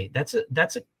 a day. That's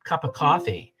a cup of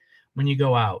coffee when you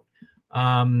go out.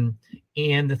 And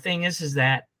the thing is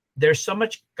that there's so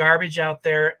much garbage out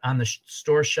there on the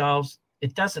store shelves.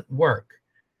 It doesn't work.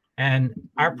 And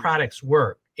our products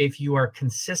work. If you are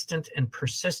consistent and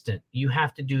persistent, you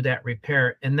have to do that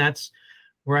repair. And that's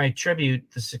where I attribute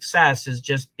the success, is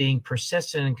just being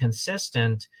persistent and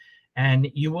consistent, and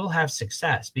you will have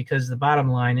success, because the bottom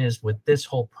line is, with this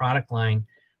whole product line,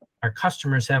 our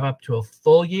customers have up to a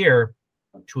full year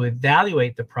to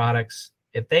evaluate the products.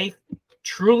 If they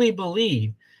truly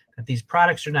believe that these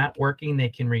products are not working, they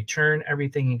can return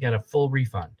everything and get a full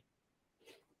refund.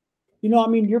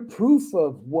 You're proof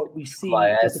of what we see.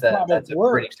 That's a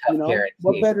pretty tough guarantee.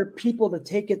 What better people to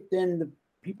take it than the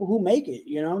people who make it?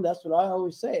 That's what I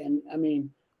always say. And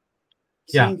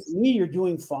seems to me you're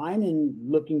doing fine and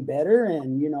looking better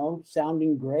and,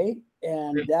 sounding great.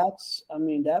 And that's, I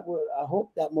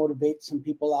hope that motivates some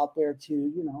people out there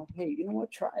to, hey, you know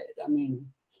what, try it.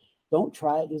 Don't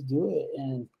try it, just do it.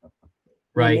 And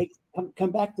right.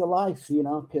 Come back to life,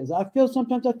 because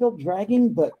sometimes I feel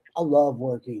dragging, but I love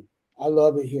working. I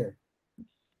love it here.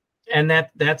 And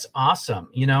that's awesome,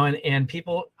 you know, and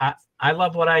people, I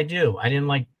love what I do. I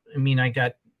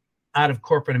got out of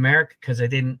corporate America because I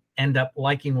didn't end up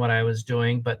liking what I was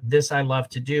doing, but this I love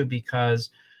to do because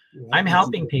I'm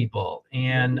helping people,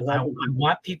 and I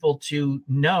want people to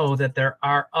know that there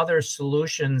are other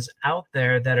solutions out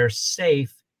there that are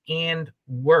safe and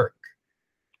work.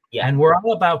 Yeah. And we're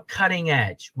all about cutting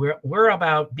edge. We're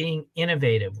about being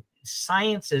innovative.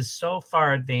 Science is so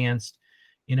far advanced.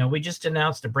 You know, we just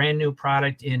announced a brand new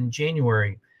product in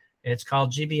January. It's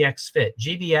called GBX Fit.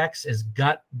 GBX is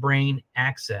gut brain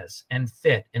access and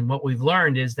fit. And what we've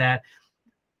learned is that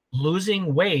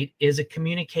losing weight is a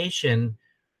communication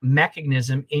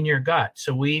mechanism in your gut.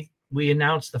 So we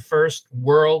announced the first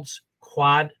world's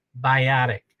quad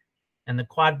biotic. And the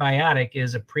quad biotic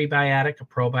is a prebiotic, a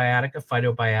probiotic, a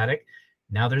phytobiotic.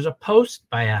 Now there's a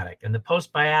postbiotic, and the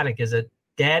postbiotic is a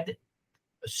dead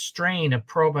strain of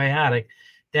probiotic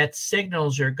that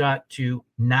signals your gut to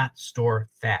not store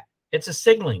fat. It's a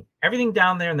signaling. Everything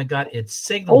down there in the gut, it's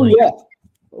signaling. Oh, yeah.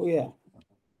 Oh, yeah.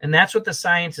 And that's what the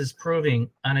science is proving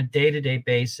on a day-to-day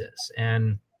basis.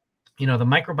 And, you know, the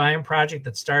microbiome project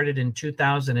that started in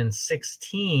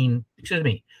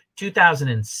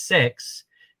 2006,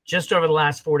 just over the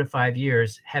last 4 to 5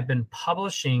 years, have been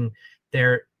publishing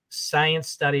their science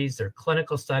studies, their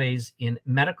clinical studies in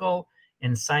medical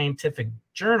and scientific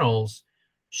journals,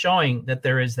 showing that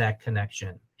there is that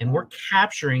connection. And we're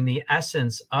capturing the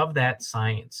essence of that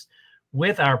science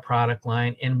with our product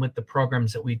line and with the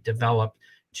programs that we've developed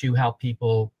to help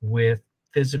people with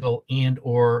physical and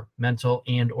or mental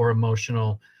and or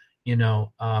emotional, you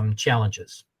know,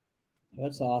 challenges.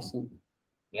 That's awesome.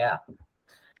 Yeah.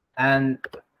 And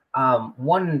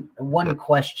one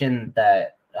question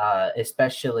that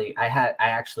especially I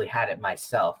actually had it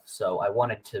myself, so I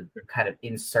wanted to kind of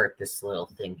insert this little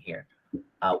thing here.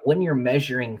 When you're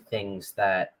measuring things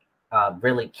that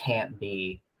really can't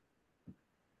be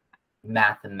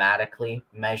mathematically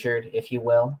measured, if you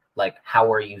will, like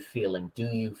how are you feeling? Do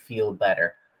you feel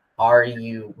better? Are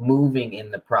you moving in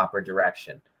the proper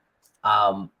direction?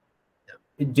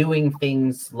 Doing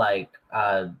things like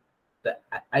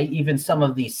even some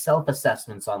of these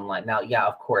self-assessments online. Now, yeah,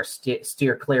 of course,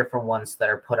 steer clear from ones that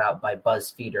are put out by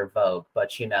BuzzFeed or Vogue,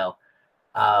 but you know,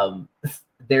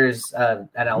 there's and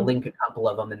I'll link a couple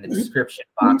of them in the description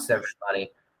box,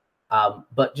 everybody.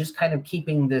 But just kind of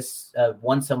keeping this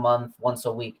once a month, once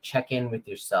a week, check in with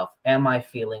yourself. Am I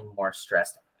feeling more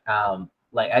stressed?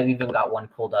 Like I've even got one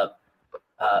pulled up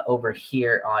over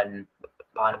here on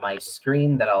my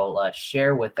screen that I'll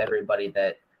share with everybody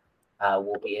that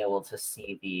will be able to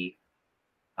see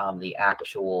the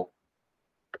actual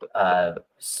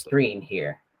screen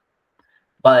here.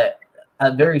 But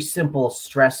a very simple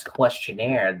stress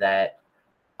questionnaire that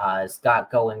has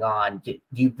got going on. Do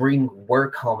you bring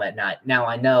work home at night? Now,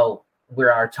 I know we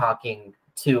are talking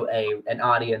to an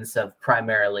audience of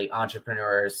primarily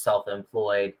entrepreneurs,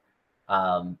 self-employed,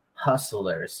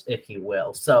 hustlers, if you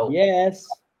will. So yes,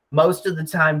 most of the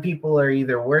time people are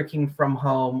either working from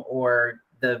home or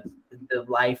the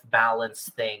life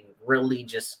balance thing really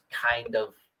just kind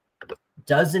of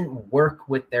doesn't work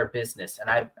with their business.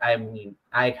 And I mean,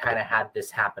 I kind of had this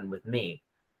happen with me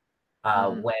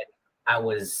when I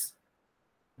was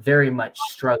very much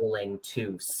struggling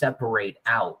to separate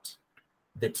out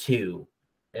the two.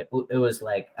 It was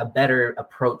like a better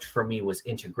approach for me was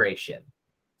integration.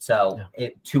 So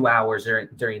 2 hours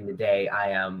during the day, I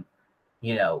am,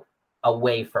 you know,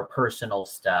 away for personal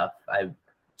stuff. I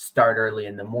start early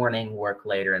in the morning, work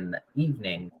later in the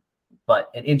evening, but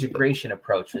an integration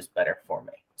approach was better for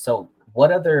me. So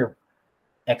what other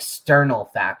external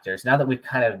factors, now that we've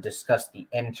kind of discussed the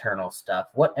internal stuff,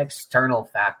 what external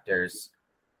factors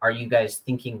are you guys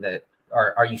thinking that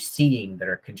are you seeing that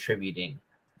are contributing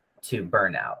to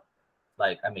burnout?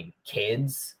 Like, I mean,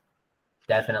 kids,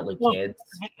 definitely kids.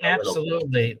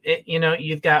 Absolutely. You know,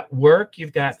 you've got work,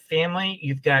 you've got family,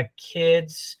 you've got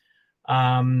kids,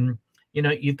 you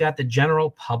know, you've got the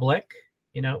general public,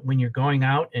 you know, when you're going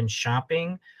out and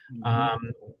shopping,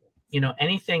 you know,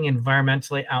 anything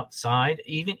environmentally outside,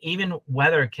 even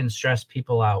weather can stress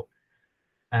people out.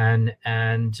 And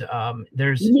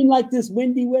there's, you mean like this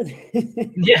windy weather?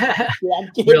 yeah,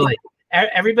 really.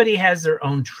 Everybody has their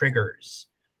own triggers,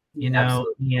 you know.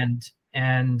 Absolutely.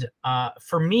 And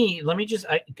for me, let me just,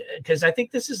 because I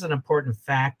think this is an important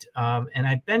fact, and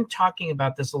I've been talking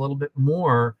about this a little bit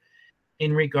more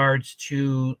in regards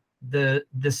to the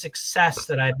success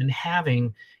that I've been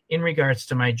having in regards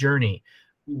to my journey.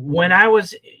 When I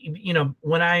was, you know,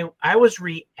 when I was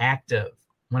reactive,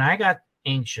 when I got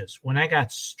anxious, when I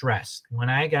got stressed, when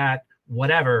I got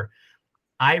whatever,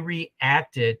 I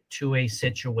reacted to a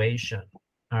situation.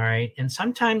 All right. And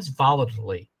sometimes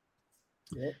volatilely.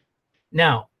 Yep.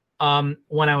 Now,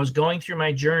 when I was going through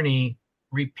my journey,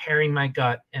 repairing my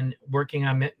gut and working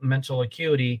on mental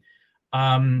acuity,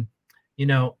 you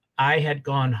know, I had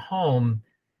gone home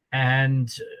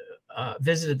and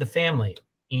visited the family.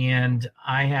 And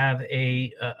I have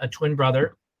a twin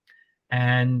brother,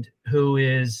 and who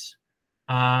is,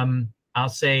 I'll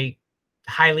say,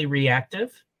 highly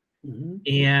reactive. Mm-hmm.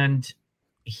 And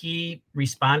he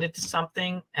responded to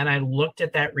something, and I looked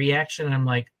at that reaction, and I'm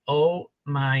like, oh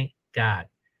my God,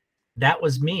 that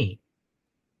was me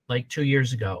like 2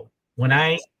 years ago. When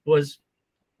I was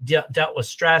dealt with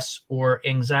stress or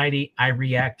anxiety, I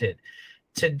reacted.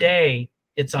 Today,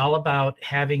 it's all about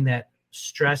having that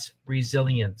stress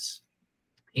resilience.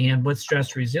 And with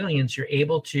stress resilience, you're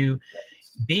able to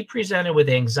be presented with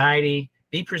anxiety,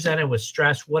 be presented with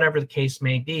stress, whatever the case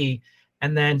may be,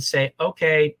 and then say,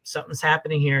 okay, something's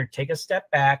happening here. Take a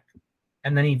step back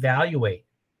and then evaluate.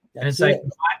 And it's like,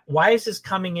 why is this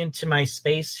coming into my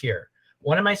space here?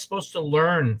 What am I supposed to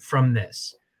learn from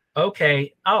this?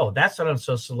 Okay. Oh, that's what I'm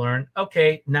supposed to learn.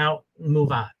 Okay. Now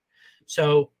move on.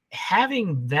 So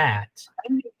having that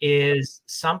is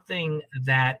something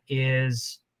that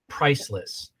is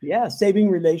priceless. Yeah. Saving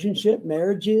relationship,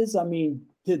 marriages. I mean,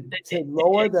 to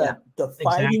lower the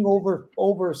fighting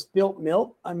over spilt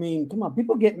milk. I mean, come on,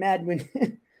 people get mad when,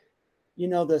 you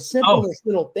know, the simplest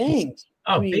little things.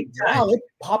 Oh, I mean, big time. wow, it's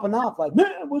popping off like,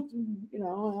 man, what, you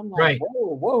know, I'm like, right.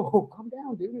 whoa, calm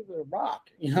down, dude, it's a rock,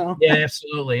 you know? Yeah,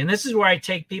 absolutely. And this is where I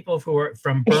take people who are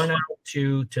from burnout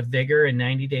to vigor in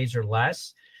 90 days or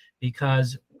less,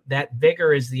 because that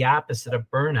vigor is the opposite of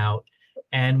burnout.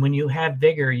 And when you have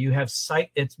vigor, you have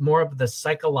it's more of the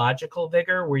psychological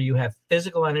vigor, where you have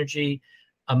physical energy,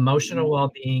 emotional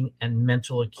well-being, and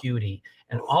mental acuity.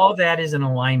 And all that is in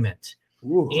alignment.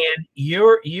 Ooh. And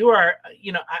you are,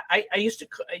 you know, I used to,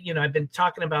 you know, I've been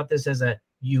talking about this as a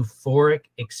euphoric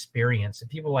experience. And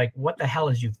people are like, what the hell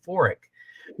is euphoric?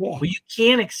 Yeah. Well, you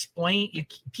can't explain,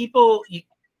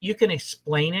 you can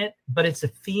explain it, but it's a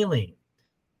feeling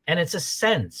and it's a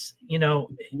sense, you know.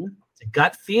 Mm-hmm. A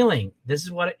gut feeling. This is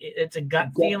what it's a gut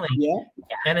feeling. Yeah.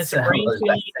 And it's a brain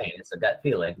feeling. It's a gut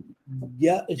feeling.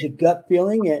 Yeah, it's a gut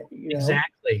feeling.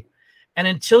 Exactly. And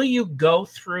until you go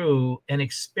through and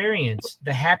experience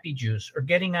the happy juice, or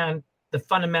getting on the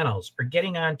fundamentals, or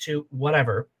getting on to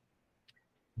whatever,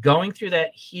 going through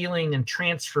that healing and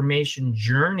transformation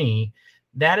journey,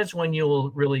 that is when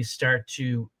you'll really start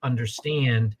to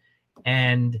understand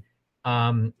and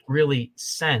really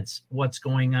sense what's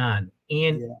going on.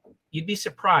 And you'd be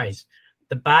surprised.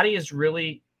 The body is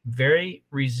really very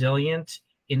resilient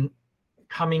in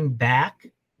coming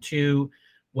back to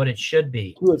what it should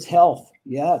be. To its health.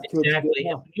 Yeah. Exactly.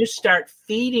 If you start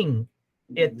feeding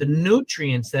it the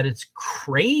nutrients that it's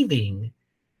craving,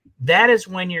 that is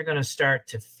when you're going to start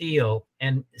to feel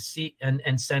and see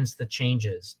and sense the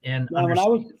changes. And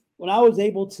now, when I was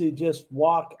able to just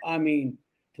walk, I mean,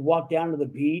 to walk down to the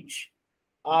beach,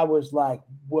 I was like,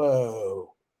 whoa.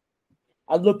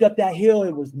 I looked up that hill,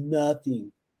 it was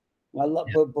nothing.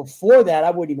 But before that, I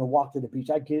wouldn't even walk to the beach.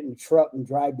 I'd get in the truck and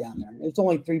drive down there. It's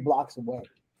only 3 blocks away,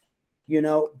 you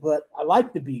know, but I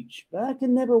like the beach. But I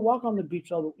can never walk on the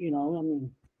beach, all the, you know, I mean,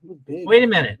 it was big. Wait a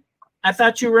minute. I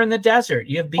thought you were in the desert.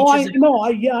 You have beaches.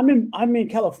 I'm in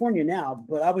California now,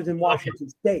 but I was in Washington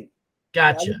State.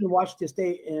 Gotcha. I lived in Washington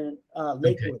State in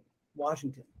Lakewood,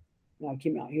 Washington. And I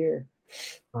came out here.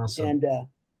 Awesome. And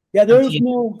there's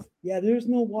no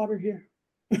water here.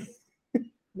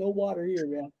 No water here,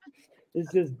 man.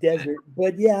 It's just desert.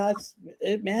 But yeah,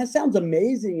 it sounds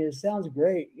amazing. It sounds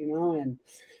great, you know, and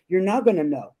you're not going to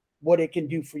know what it can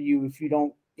do for you if you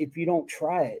don't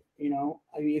try it, you know.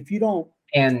 I mean, if you don't.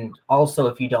 And also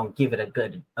if you don't give it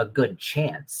a good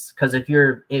chance, because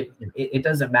it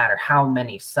doesn't matter how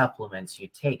many supplements you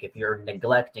take. If you're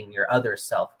neglecting your other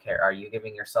self-care, are you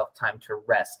giving yourself time to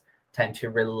rest, time to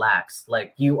relax?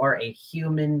 Like, you are a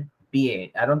human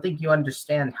being. I don't think you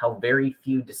understand how very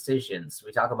few decisions.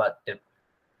 We talk about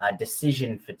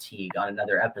decision fatigue on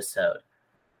another episode,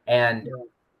 and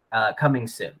coming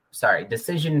soon. Sorry,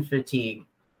 decision fatigue.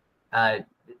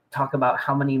 Talk about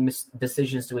how many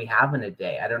decisions do we have in a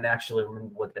day. I don't actually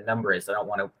remember what the number is. I don't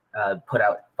want to put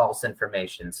out false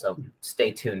information, so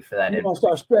stay tuned for that. You're going to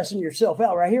start stressing yourself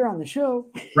out right here on the show.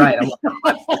 Right, I'm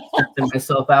stressing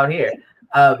myself out here.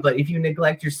 But if you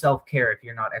neglect your self-care, if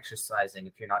you're not exercising,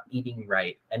 if you're not eating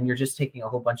right, and you're just taking a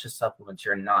whole bunch of supplements,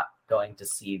 you're not going to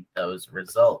see those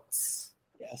results.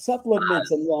 Yeah,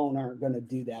 supplements alone aren't going to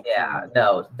do that. Yeah,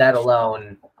 no, that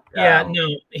alone. Yeah, no.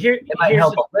 It might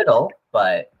help a little,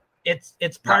 but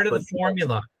It's part of the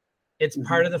formula. It's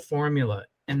part of the formula,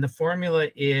 and the formula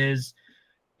is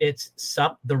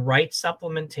the right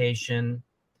supplementation,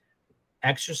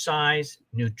 exercise,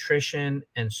 nutrition,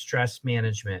 and stress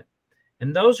management.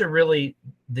 And those are really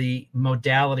the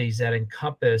modalities that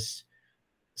encompass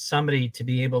somebody to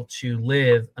be able to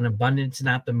live an abundance and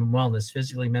optimum wellness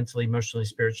physically, mentally, emotionally,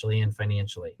 spiritually, and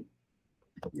financially.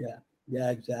 Yeah,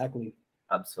 exactly.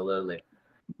 Absolutely.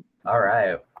 All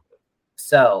right.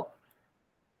 So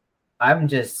I'm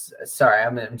just sorry.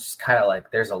 I'm just kind of like,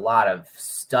 there's a lot of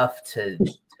stuff to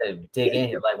dig in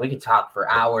here. Like we could talk for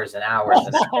hours and hours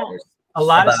and hours. A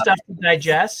lot of stuff to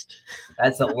digest.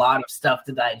 That's a lot of stuff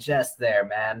to digest there,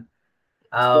 man.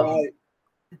 Right.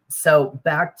 So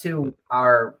back to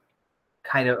our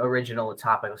kind of original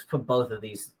topic. Let's put both of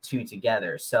these two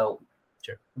together. So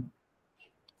sure.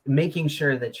 Making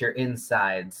sure that your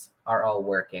insides are all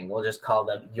working. We'll just call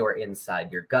them your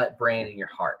inside, your gut, brain, and your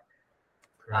heart.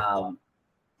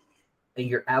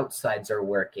 Your outsides are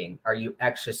working. Are you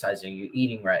exercising? Are you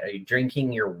eating right? Are you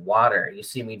drinking your water? You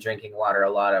see me drinking water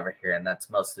a lot over here, and that's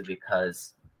mostly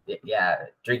because,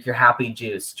 drink your happy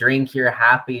juice. Drink your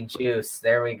happy juice.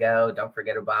 There we go. Don't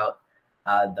forget about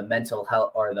the mental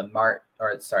health or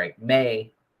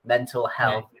May mental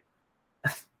health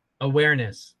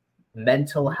awareness.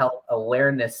 Mental Health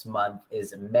Awareness Month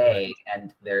is May,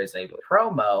 and there's a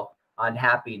promo on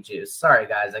Happy Juice. Sorry,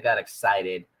 guys, I got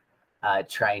excited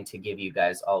trying to give you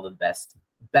guys all the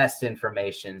best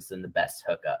informations and the best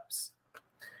hookups.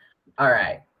 All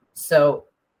right, so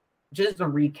just a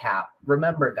recap.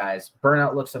 Remember, guys,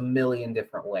 burnout looks a million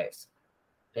different ways.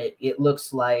 It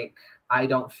looks like I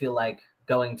don't feel like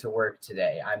going to work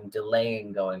today. I'm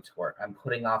delaying going to work. I'm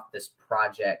putting off this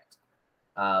project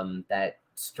that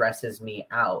stresses me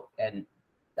out, and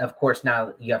of course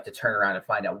now you have to turn around and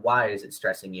find out why is it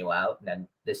stressing you out, and then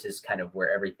this is kind of where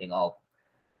everything all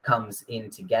comes in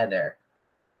together.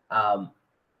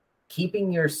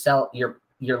 Keeping your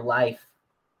life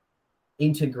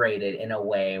integrated in a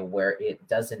way where it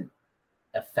doesn't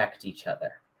affect each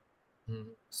other.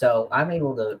 So I'm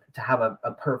able to have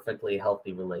a perfectly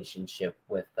healthy relationship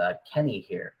with Kenny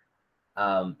here,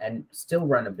 and still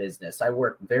run a business. I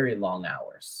work very long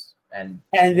hours. And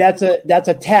that's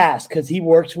a task because he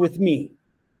works with me.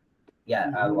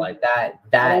 Yeah, I like that.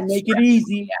 I don't make it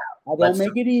easy. I don't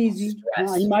make it easy.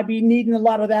 He might be needing a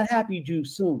lot of that happy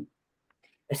juice soon.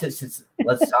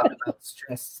 Let's talk about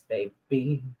stress,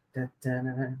 baby. Da, da,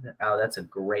 da, da. Oh, that's a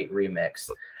great remix.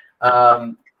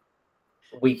 That's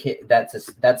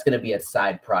going to be a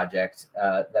side project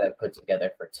that I put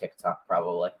together for TikTok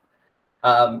probably.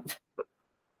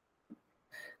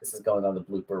 This is going on the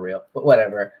blooper reel, but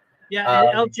whatever. Yeah,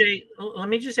 and LJ, let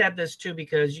me just add this too,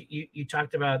 because you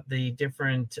talked about the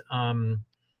different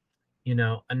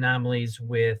anomalies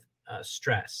with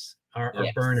stress or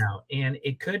burnout, and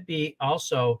it could be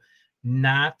also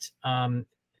not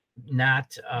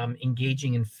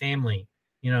engaging in family.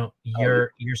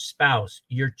 Your spouse,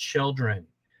 your children,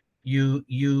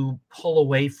 you pull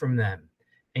away from them,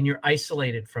 and you're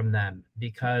isolated from them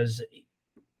because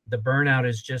the burnout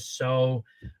is just so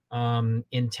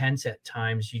intense at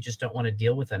times. You just don't want to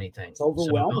deal with anything. It's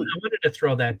overwhelming. So I wanted to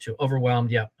throw that too.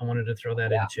 Overwhelmed. Yeah, I wanted to throw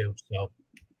that in too. So.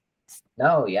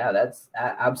 No, yeah, that's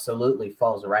absolutely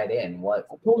falls right in what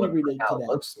burnout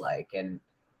looks like, and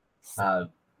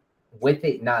with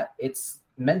it, it's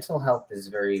mental health is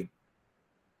very.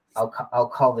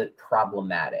 I'll call it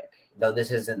problematic, though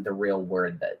this isn't the real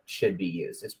word that should be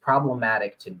used. It's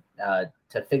problematic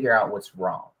to figure out what's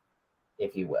wrong,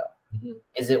 if you will. Mm-hmm.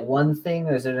 Is it one thing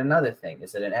or is it another thing?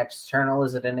 Is it an external?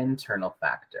 Is it an internal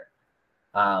factor?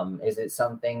 Is it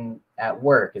something at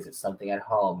work? Is it something at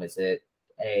home? Is it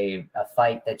a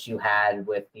fight that you had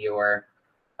with your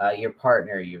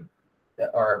partner,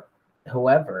 or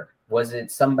whoever? Was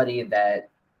it somebody that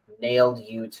nailed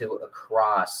you to a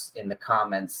cross in the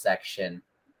comments section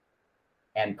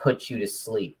and put you to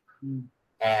sleep?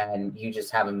 And you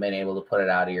just haven't been able to put it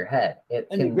out of your head.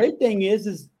 The great thing is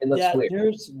that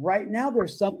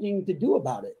there's something to do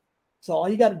about it. So all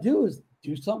you got to do is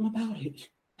do something about it.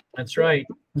 That's right.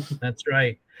 That's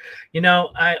right.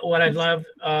 What I love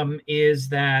is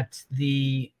that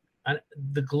the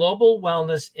Global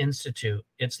Wellness Institute,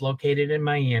 it's located in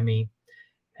Miami,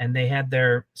 and they had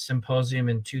their symposium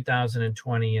in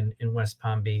 2020 in West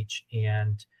Palm Beach,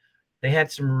 and they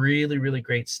had some really, really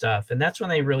great stuff. And that's when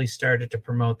they really started to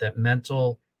promote that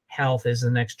mental health is the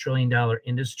next $1 trillion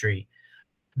industry.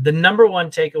 The number one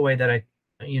takeaway that I,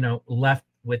 left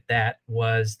with that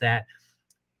was that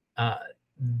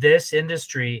this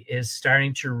industry is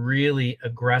starting to really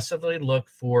aggressively look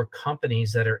for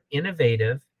companies that are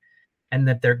innovative and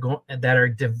that that are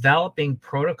developing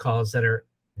protocols that are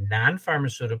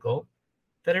non-pharmaceutical,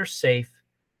 that are safe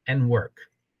and work.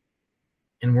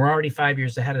 And we're already 5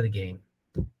 years ahead of the game.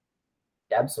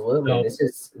 Absolutely. So,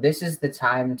 this is the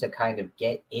time to kind of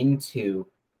get into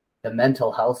the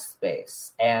mental health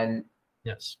space. And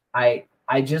yes, I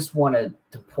just wanted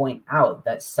to point out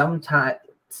that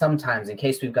sometimes, in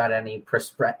case we've got any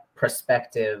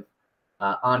prospective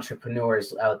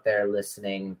entrepreneurs out there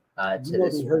listening to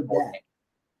this recording,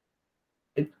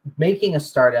 making a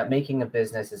startup, making a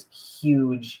business is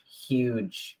huge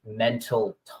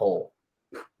mental toll.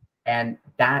 And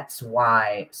that's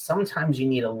why sometimes you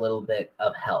need a little bit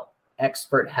of help.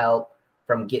 Expert help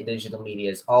from Get Digital Media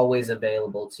is always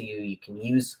available to you. You can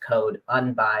use code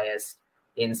unbiased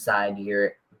inside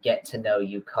your Get to Know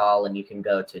You call, and you can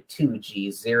go to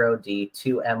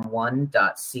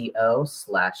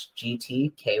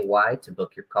 2G0D2M1.co/GTKY to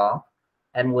book your call,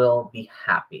 and we'll be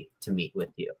happy to meet with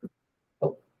you.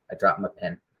 Oh, I dropped my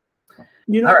pen.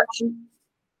 You know,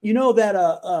 you know that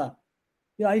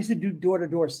I used to do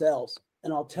door-to-door sales,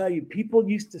 and I'll tell you, people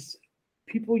used to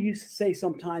say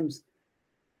sometimes,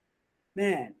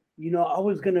 man, I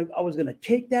was gonna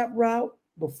take that route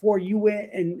before you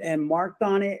went and marked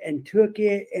on it and took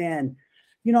it, and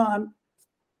I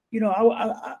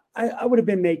would have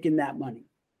been making that money,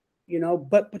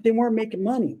 but they weren't making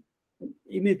money,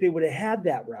 even if they would have had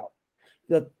that route.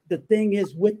 The thing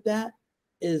is with that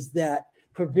is that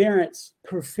perseverance.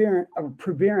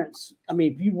 I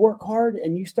mean, if you work hard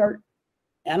and you start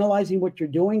analyzing what you're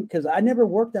doing, because I never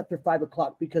worked after 5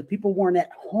 o'clock because people weren't at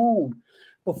home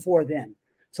before then.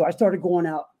 So I started going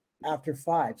out after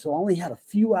 5. So I only had a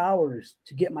few hours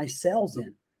to get my sales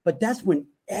in. But that's when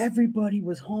everybody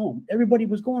was home. Everybody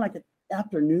was going like an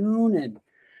afternoon.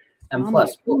 And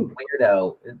plus,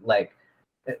 weirdo, like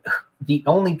the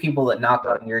only people that knock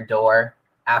on your door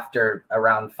after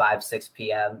around 5-6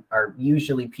 p.m. are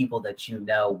usually people that you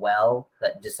know well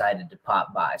that decided to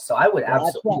pop by. So I would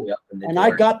absolutely open the door. And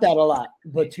I got that a lot.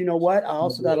 But you know what? I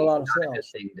also got a lot of sales. Good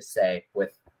thing to say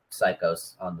with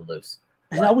psychos on the loose.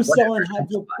 And I was selling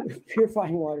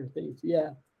purifying water things.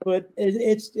 Yeah. But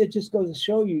it just goes to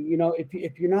show you,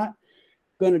 if you're not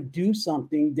going to do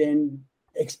something, then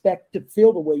expect to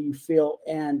feel the way you feel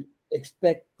and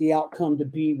expect the outcome to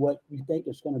be what you think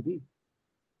it's going to be.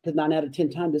 Because 9 out of 10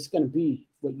 times, it's going to be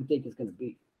what you think it's going to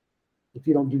be if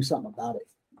you don't do something about it.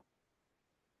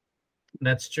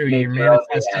 That's true. You're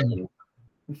manifesting.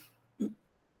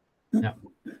 No.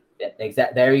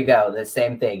 Exactly. There you go. The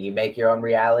same thing. You make your own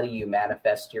reality. You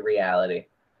manifest your reality.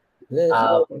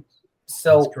 So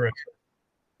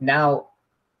now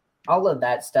all of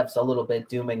that stuff's a little bit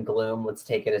doom and gloom. Let's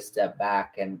take it a step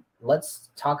back and let's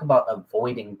talk about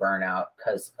avoiding burnout,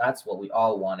 because that's what we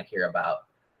all want to hear about.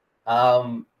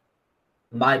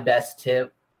 My best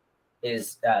tip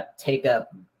is take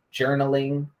up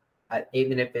journaling,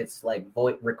 even if it's like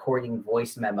recording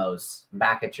voice memos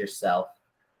back at yourself.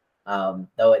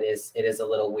 Though it is a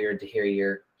little weird to hear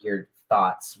your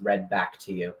thoughts read back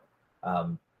to you,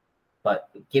 but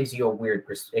it gives you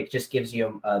it just gives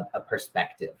you a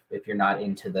perspective if you're not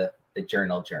into the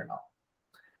journal.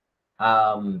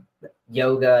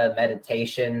 Yoga,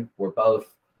 meditation, we're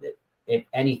both, if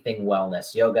anything,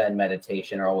 wellness. Yoga and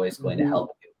meditation are always going to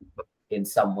help you in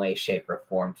some way, shape, or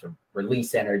form to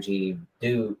release energy,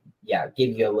 give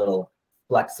you a little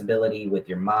flexibility with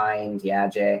your mind. Yeah,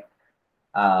 Jay.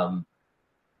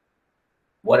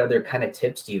 What other kind of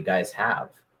tips do you guys have?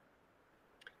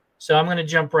 So I'm going to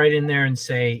jump right in there and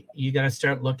say you got to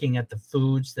start looking at the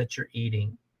foods that you're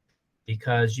eating,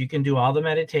 because you can do all the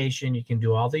meditation, you can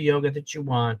do all the yoga that you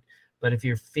want, but if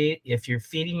you're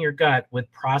feeding your gut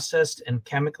with processed and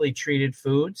chemically treated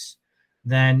foods,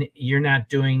 then you're not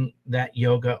doing that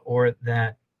yoga or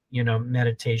that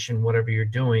meditation, whatever you're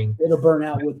doing. It'll burn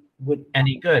out with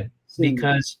any good,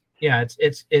 because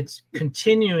it's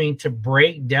continuing to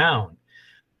break down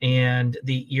and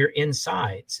your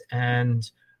insides,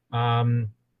 and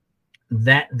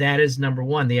that is number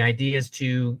one. The idea is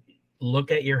to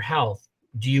look at your health.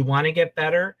 Do you want to get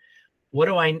better? What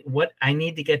I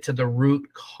need to get to the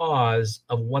root cause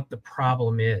of what the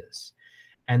problem is,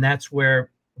 and that's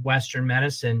where Western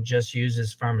medicine just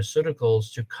uses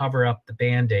pharmaceuticals to cover up the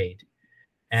Band-Aid,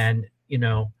 and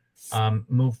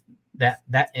move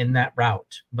that in that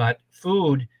route. But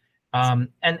food and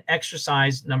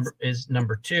exercise is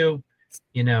number two,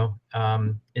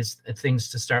 is things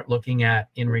to start looking at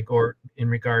in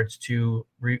regards to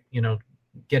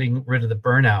getting rid of the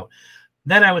burnout.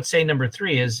 Then I would say number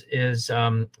three is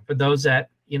for those that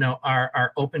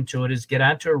are open to it, is get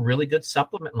onto a really good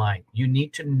supplement line. You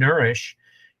need to nourish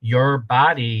your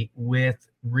body with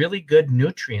really good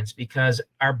nutrients, because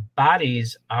our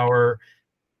bodies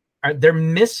they're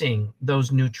missing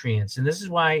those nutrients. And this is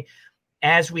why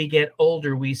as we get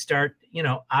older, we start,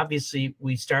 obviously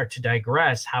we start to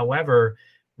digress. However,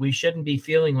 we shouldn't be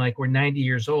feeling like we're 90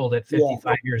 years old at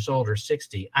 55 years old or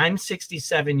 60. I'm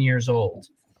 67 years old.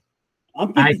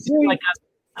 I'm 53.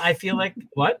 I feel like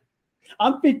what?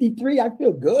 I'm 53. I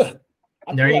feel good.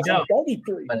 There you go. I'm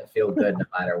 33. But I feel good no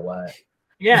matter what.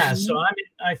 Yeah. So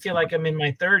I feel like I'm in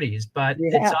my 30s, but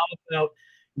it's all about,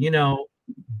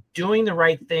 doing the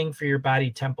right thing for your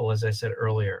body temple, as I said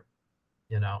earlier.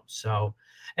 So,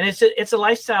 and it's a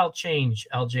lifestyle change,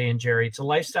 LJ and Jerry. It's a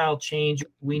lifestyle change.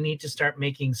 We need to start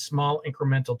making small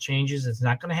incremental changes. It's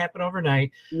not going to happen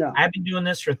overnight. No. I've been doing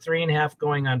this for 3.5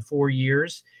 going on 4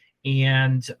 years,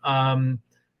 and I'm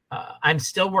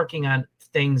still working on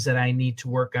things that I need to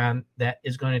work on that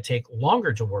is going to take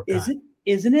longer to work on.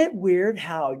 Isn't it weird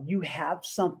how you have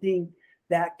something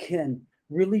that can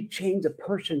really change a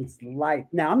person's life?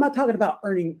 Now, I'm not talking about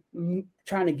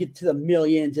trying to get to the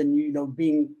millions and,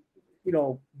 being,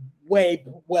 way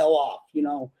well off,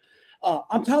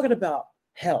 I'm talking about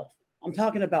health. I'm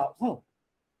talking about,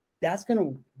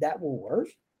 that will work.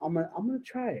 I'm going to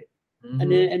try it. Mm-hmm.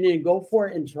 And then go for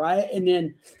it and try it. And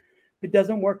then if it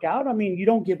doesn't work out, you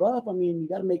don't give up. You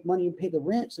got to make money and pay the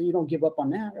rent. So you don't give up on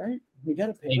that, right? You got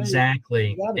to pay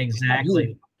Exactly.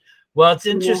 Well, it's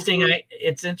interesting.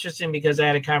 It's interesting because I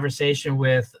had a conversation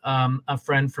with a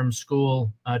friend from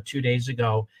school 2 days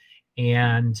ago,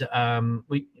 and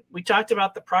we talked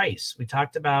about the price. We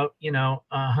talked about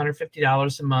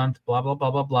 $150 a month, blah blah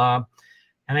blah blah blah.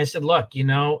 And I said, look,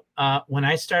 when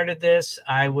I started this,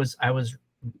 I was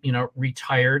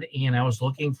retired, and I was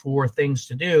looking for things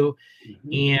to do,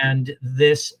 and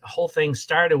this whole thing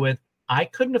started with I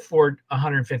couldn't afford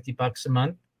 $150 a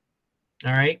month.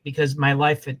 All right. Because my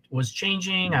life, it was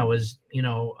changing. I was,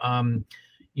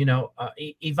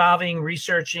 evolving,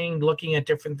 researching, looking at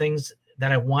different things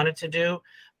that I wanted to do.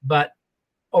 But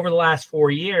over the last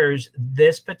 4 years,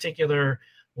 this particular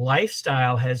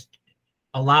lifestyle has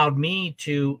allowed me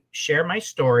to share my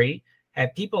story,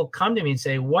 have people come to me and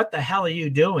say, what the hell are you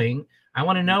doing? I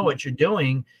want to know what you're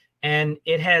doing. And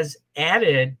it has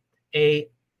added a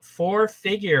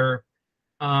 4-figure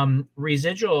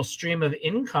residual stream of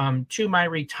income to my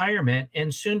retirement,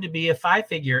 and soon to be a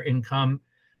 5-figure income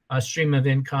stream of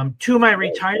income to my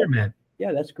retirement.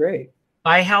 Yeah, that's great.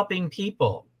 By helping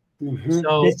people. Mm-hmm.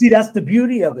 So see, that's the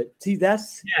beauty of it. See,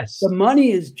 that's the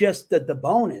money is just the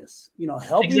bonus.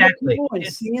 Helping people and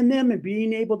seeing them and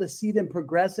being able to see them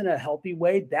progress in a healthy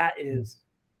way. That is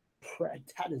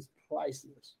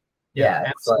priceless. Yeah,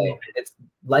 absolutely. It's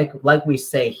like we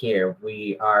say here,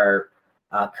 we are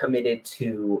committed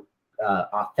to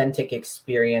authentic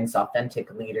experience,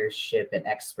 authentic leadership and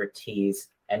expertise,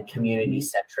 and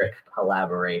community-centric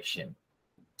collaboration.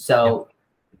 So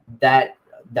that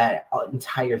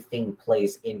entire thing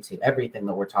plays into everything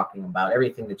that we're talking about.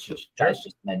 Everything that you guys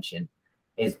just mentioned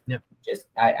is just,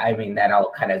 that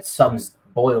all kind of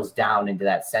boils down into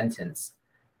that sentence.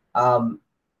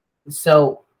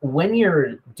 So when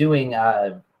you're doing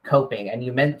coping, and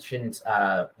you mentioned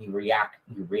you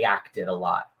reacted a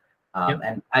lot,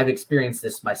 and I've experienced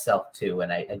this myself too,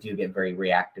 and I do get very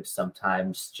reactive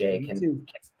sometimes. Jay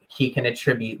can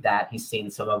attribute that. He's seen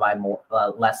some of my more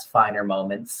less finer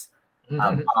moments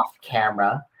off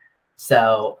camera.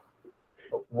 So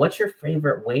what's your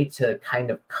favorite way to kind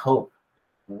of cope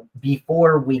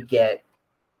before we get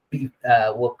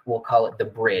we'll call it the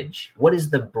bridge? What is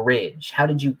the bridge? How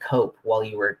did you cope while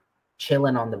you were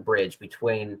chilling on the bridge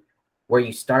between where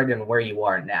you started and where you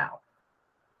are now?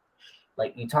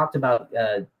 Like you talked about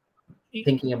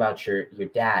thinking about your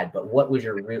dad, but what was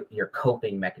your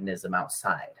coping mechanism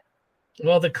outside?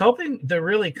 Well, the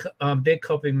really big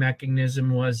coping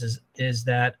mechanism is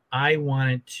that I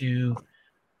wanted to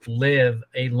live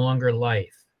a longer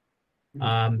life,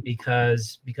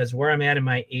 because where I'm at in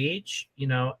my age,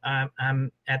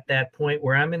 I'm at that point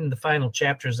where I'm in the final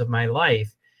chapters of my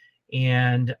life,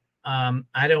 and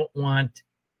I don't want,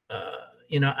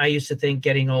 I used to think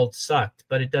getting old sucked,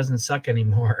 but it doesn't suck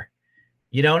anymore.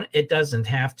 It doesn't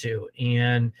have to.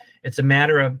 And it's a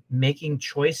matter of making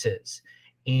choices.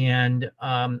 And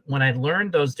when I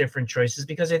learned those different choices,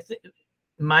 because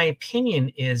my opinion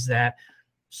is that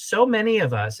so many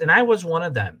of us, and I was one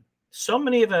of them, so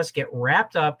many of us get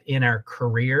wrapped up in our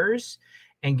careers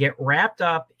and get wrapped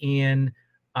up in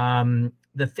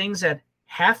the things that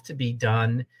have to be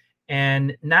done,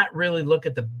 and not really look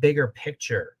at the bigger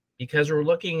picture, because we're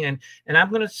looking and I'm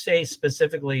going to say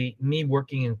specifically me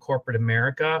working in corporate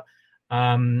America.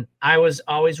 I was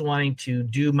always wanting to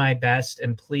do my best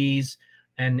and please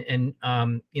and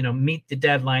meet the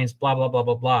deadlines, blah, blah, blah,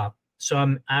 blah, blah.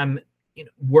 So I'm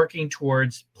working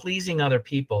towards pleasing other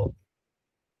people.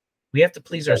 We have to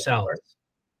please ourselves.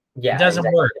 Yeah, it doesn't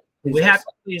exactly. work. Please We have ourselves.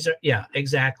 to please yeah,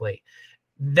 exactly.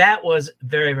 That was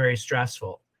very, very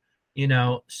stressful.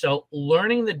 So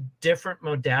learning the different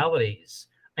modalities,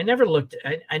 I never looked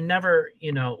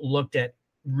at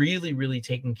really, really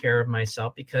taking care of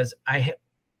myself, because I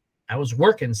was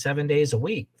working 7 days a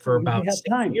week for about 6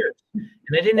 years,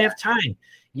 and I didn't have time.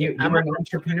 I'm an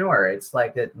entrepreneur. It's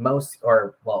like that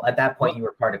at that point you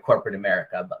were part of corporate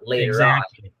America, but later on,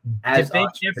 as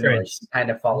entrepreneurs, you kind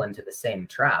of fall into the same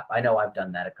trap. I know I've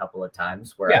done that a couple of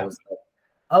times where I was like,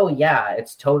 oh yeah,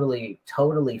 it's totally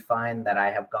fine that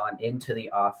I have gone into the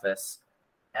office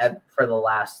for the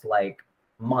last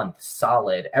month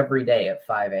solid every day at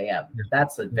 5 a.m.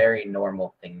 That's a very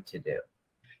normal thing to do.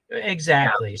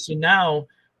 Exactly. So now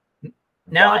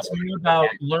it's more about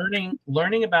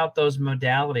learning about those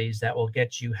modalities that will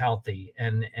get you healthy,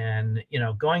 and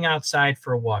going outside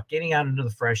for a walk, getting out into the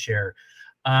fresh air.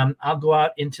 I'll go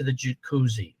out into the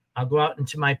jacuzzi. I'll go out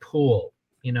into my pool.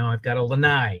 I've got a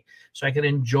lanai, so I can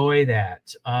enjoy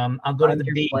that. I'll go to the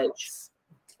beach.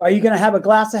 Are you going to have a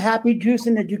glass of happy juice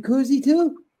in the jacuzzi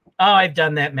too? Oh, I've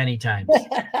done that many times.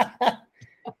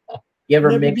 You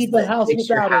ever mix your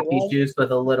happy juice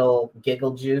with a little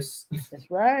giggle juice? That's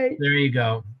right. There you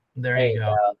go. There you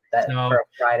go. For a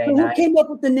Friday night. Who came up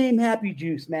with the name Happy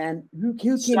Juice, man? Who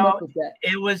came up with that?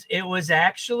 It was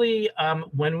actually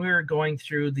when we were going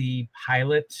through the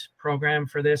pilot program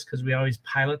for this, because we always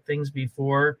pilot things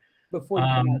before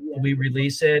we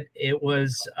release it. It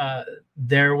was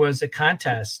there was a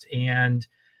contest, and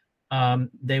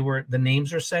the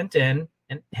names were sent in,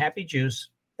 and Happy Juice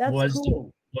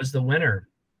was the winner.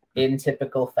 In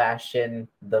typical fashion,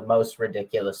 the most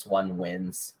ridiculous one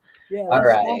wins. Yeah, that's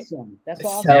awesome. That's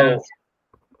awesome.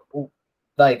 So,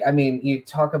 you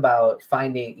talk about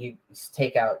you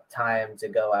take out time to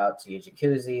go out to your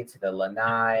jacuzzi, to the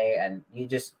lanai, and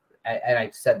and I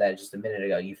said that just a minute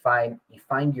ago. You find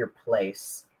your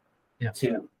place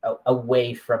to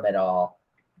away from it all,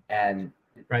 and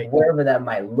wherever that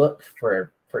might look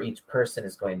for each person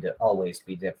is going to always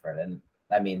be different. And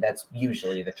I mean, that's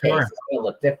usually the case. It's going to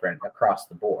look different across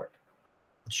the board.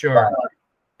 Sure. But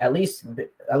at least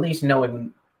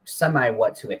knowing semi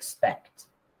what to expect.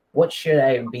 What should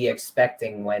I be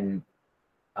expecting when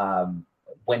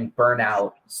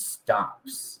burnout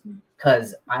stops?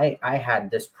 Because I had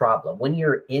this problem. When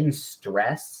you're in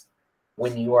stress,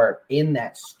 when you are in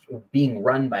that being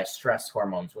run by stress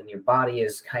hormones, when your body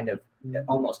is kind of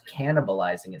almost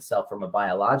cannibalizing itself from a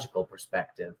biological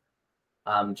perspective,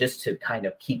 just to kind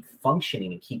of keep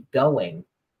functioning and keep going,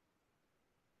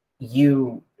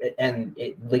 and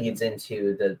it leads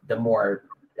into the more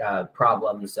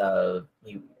problems of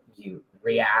you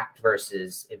react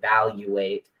versus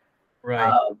evaluate,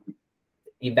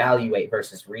 evaluate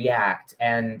versus react,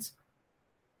 and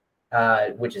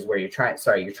which is where you're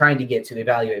trying to get to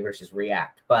evaluate versus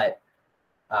react. But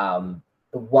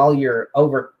while you're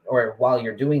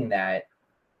doing that,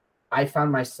 I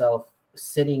found myself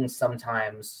sitting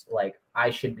sometimes like I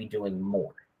should be doing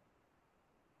more.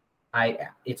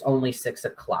 It's only 6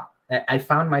 o'clock. I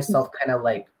found myself kind of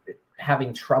like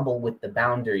having trouble with the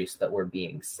boundaries that were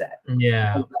being set.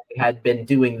 Yeah. I had been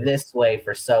doing this way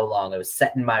for so long. I was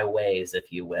set in my ways, if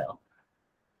you will.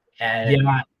 And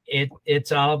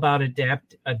it's all about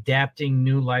adapting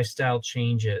new lifestyle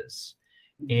changes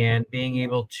and being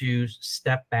able to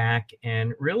step back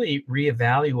and really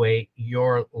reevaluate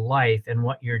your life and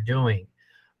what you're doing.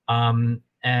 And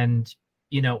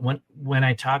when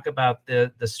I talk about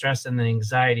the stress and the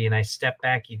anxiety, and I step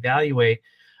back, evaluate,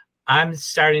 I'm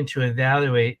starting to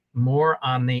evaluate more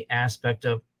on the aspect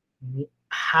of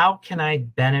how can I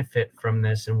benefit from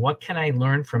this, and what can I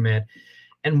learn from it,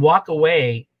 and walk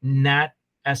away, not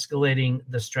escalating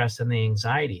the stress and the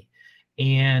anxiety.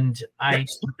 And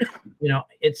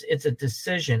it's a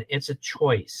decision, it's a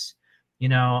choice,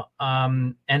 and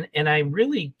I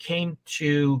really came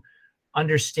to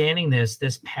understanding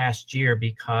this past year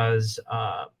because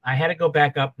I had to go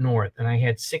back up north, and I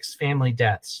had 6 family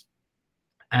deaths,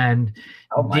 and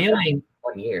dealing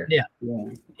 1 year. Yeah,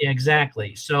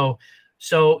 exactly. So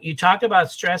you talk about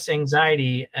stress,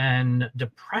 anxiety, and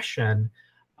depression.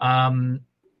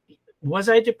 Was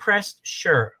I depressed?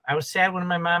 Sure. I was sad when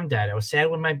my mom died. I was sad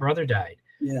when my brother died.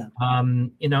 Yeah.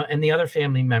 And the other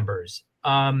family members.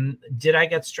 Did I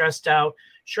get stressed out?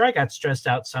 Sure, I got stressed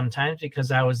out sometimes because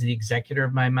I was the executor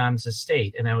of my mom's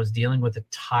estate, and I was dealing with a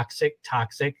toxic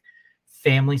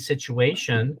family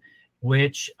situation,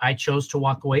 which I chose to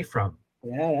walk away from.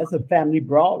 Yeah, that's a family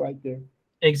brawl right there.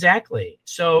 Exactly.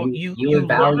 So You you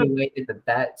evaluated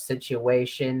that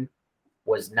situation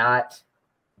was not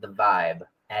the vibe,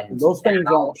 and those things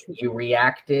now you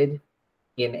reacted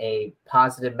in a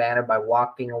positive manner by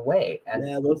walking away. And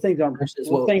yeah, those things aren't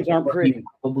pretty. You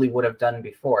probably would have done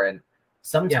before. And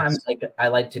sometimes I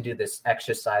like to do this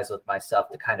exercise with myself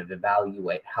to kind of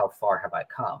evaluate how far have I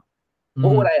come. Mm-hmm.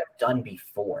 What would I have done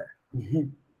before? Mm-hmm.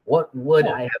 What would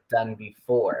I have done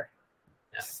before?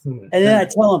 And then I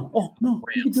tell them, "Oh no,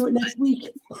 you can do it next week."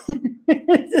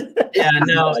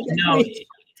 No.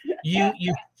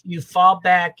 You fall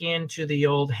back into the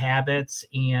old habits,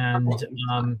 and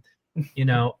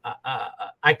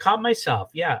I caught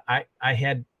myself. Yeah, I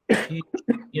had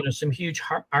some huge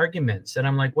arguments, and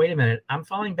I'm like, wait a minute, I'm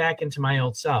falling back into my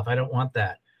old self. I don't want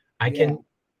that. I can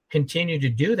continue to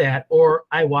do that, or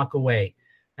I walk away,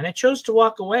 and I chose to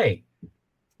walk away.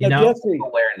 Jeffrey,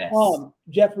 awareness.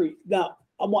 Jeffrey, now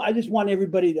I just want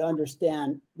everybody to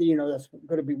understand, that's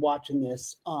going to be watching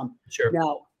this. Sure.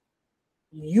 Now,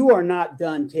 you are not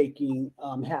done taking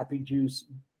Happy Juice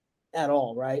at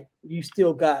all, right? You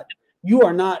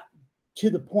are not to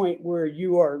the point where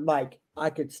you are like, I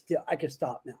could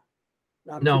stop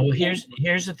now. No, here's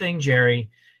the thing, Jerry.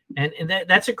 And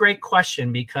that's a great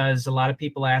question, because a lot of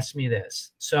people ask me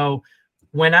this. So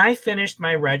when I finished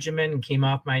my regimen and came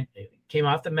off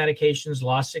the medications,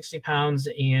 lost 60 pounds,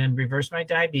 and reversed my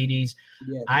diabetes,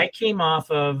 I came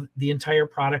off of the entire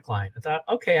product line. I thought,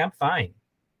 okay, I'm fine.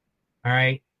 All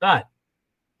right. But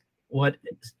what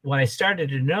I started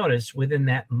to notice within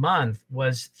that month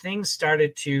was things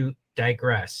started to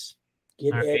digress.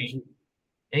 Get edgy.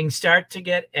 And start to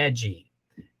get edgy.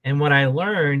 And what I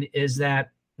learned is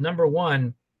that, number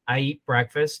one, I eat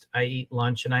breakfast, I eat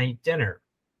lunch, and I eat dinner.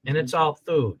 And it's all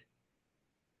food.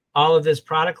 All of this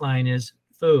product line is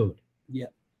food. Yeah.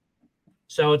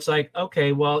 So it's like,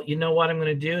 okay, well, you know what I'm going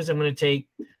to do is I'm going to take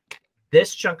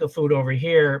this chunk of food over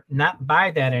here, not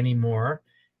buy that anymore,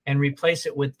 and replace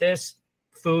it with this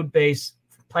food-based,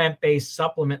 plant-based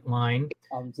supplement line,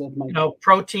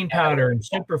 protein powder and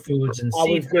superfoods and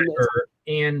seed fiber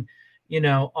and,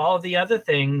 all of the other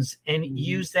things, and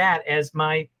use that as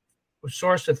my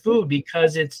source of food,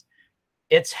 because it's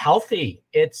healthy.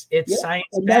 It's science.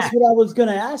 And that's what I was going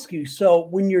to ask you. So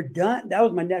when you're done, that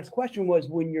was my next question, was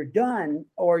when you're done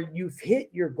or you've hit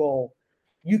your goal,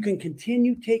 you can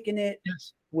continue taking it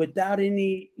without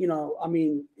any,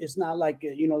 it's not like,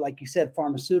 like you said,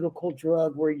 pharmaceutical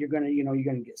drug where you're going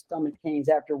to get stomach pains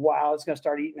after a while. It's going to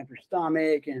start eating up your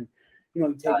stomach, and,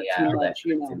 you take it too much,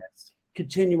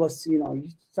 continuous, you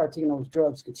start taking those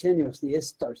drugs continuously, it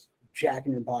starts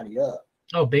jacking your body up.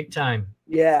 Oh, big time.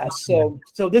 Yeah. So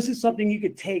this is something you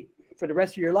could take for the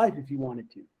rest of your life if you wanted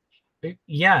to.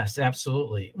 Yes,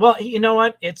 absolutely. Well, you know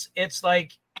what? It's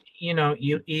like,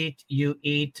 you eat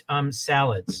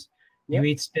salads, you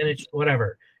eat spinach,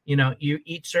 whatever, you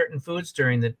eat certain foods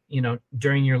during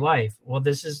your life. Well,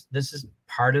 this is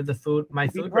part of my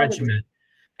food regimen.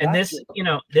 And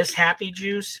this Happy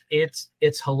Juice, it's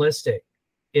holistic.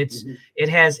 It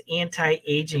has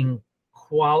anti-aging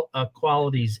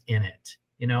qualities in it.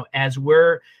 As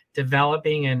we're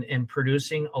developing and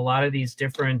producing a lot of these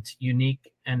different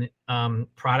unique and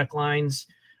product lines,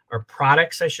 or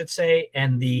products, I should say,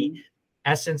 and the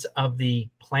essence of the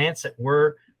plants that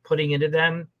we're putting into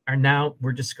them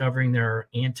we're discovering there are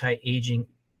anti-aging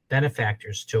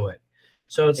benefactors to it.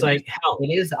 So it's like health.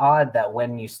 It is odd that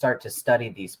when you start to study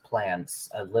these plants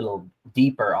a little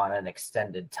deeper on an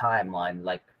extended timeline,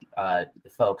 like the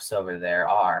folks over there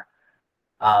are,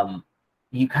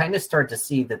 you kind of start to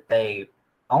see that they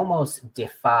almost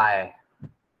defy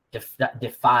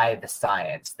the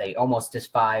science. They almost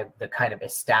defy the kind of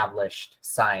established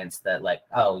science that, like,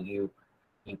 oh, you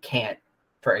can't,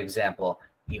 for example,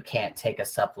 you can't take a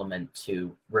supplement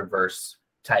to reverse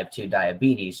type 2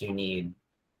 diabetes. You need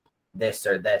this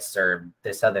or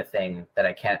this other thing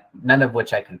that none of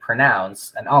which I can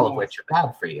pronounce, and all of which are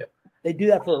bad for you. They do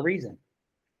that for a reason.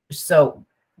 So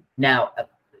now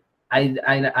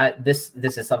this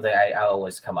is something I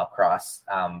always come across.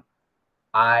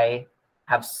 I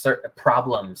have certain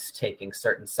problems taking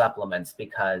certain supplements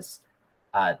because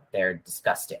they're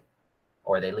disgusting,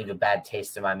 or they leave a bad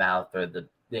taste in my mouth, or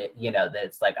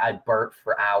it's like I burp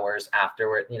for hours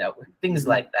afterward, things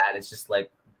like that. It's just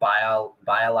like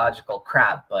biological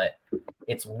crap, but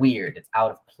it's weird. It's out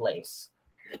of place.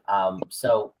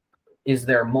 So is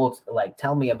there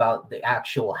tell me about the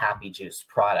actual Happy Juice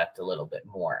product a little bit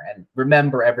more. And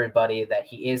remember, everybody, that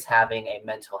he is having a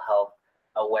mental health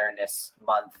awareness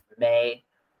month. May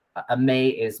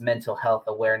is mental health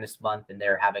awareness month, and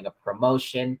they're having a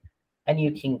promotion, and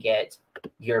you can get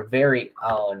your very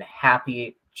own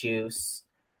Happy Juice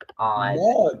on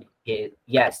Mug. it.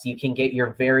 Yes, you can get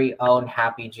your very own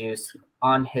Happy Juice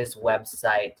on his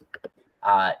website,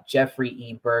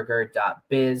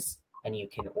 jeffreyeberger.biz, and you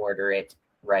can order it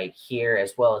right here,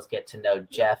 as well as get to know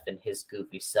Jeff and his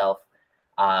goofy self.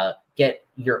 Get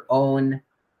your own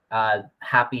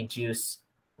Happy Juice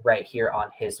right here on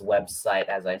his website,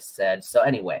 as I said. So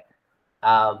anyway,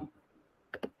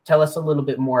 tell us a little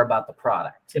bit more about the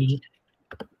product.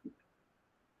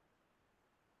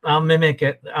 I'll mimic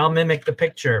it. I'll mimic the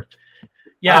picture.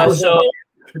 Yeah. So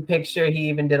the picture, he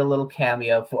even did a little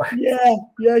cameo for. Yeah,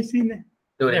 I seen that.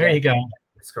 There you go.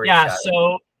 Yeah.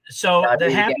 So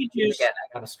the Happy Juice. Again,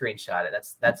 I got to screenshot it.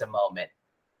 That's a moment.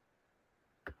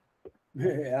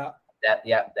 Yeah.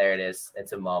 There it is.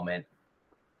 It's a moment.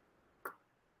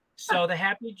 So the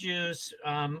Happy Juice,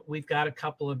 we've got a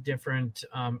couple of different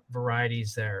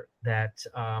varieties there that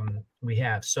we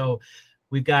have. So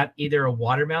we've got either a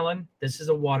watermelon. This is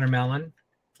a watermelon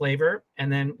flavor.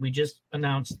 And then we just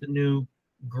announced the new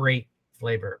grape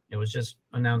flavor. It was just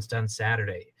announced on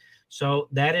Saturday. So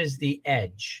that is the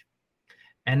Edge.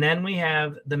 And then we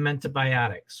have the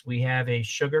Mentabiotics. We have a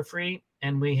sugar-free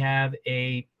and we have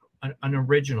an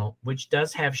original, which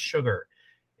does have sugar.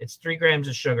 It's 3 grams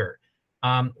of sugar.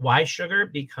 Why sugar?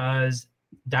 Because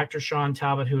Dr. Sean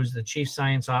Talbot, who is the chief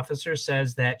science officer,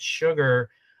 says that sugar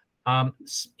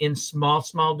in small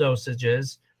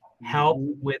dosages help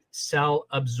with cell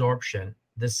absorption.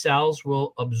 The cells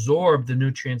will absorb the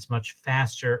nutrients much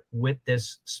faster with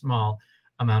this small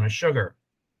amount of sugar.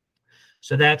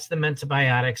 So that's the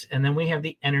Mentabiotics. And then we have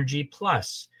the Energy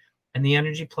Plus. And the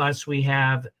Energy Plus, we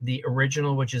have the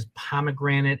original, which is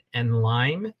pomegranate and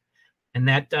lime. And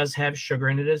that does have sugar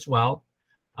in it as well.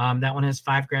 That one has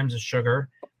 5 grams of sugar.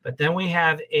 But then we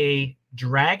have a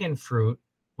dragon fruit,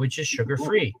 which is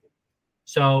sugar-free.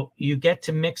 So you get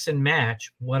to mix and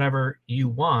match whatever you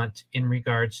want in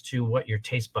regards to what your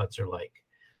taste buds are like.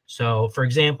 So, for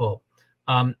example,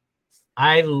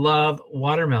 I love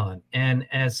watermelon. And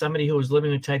as somebody who was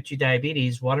living with type 2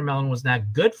 diabetes, watermelon was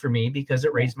not good for me because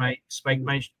it spiked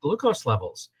my glucose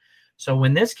levels. So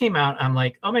when this came out, I'm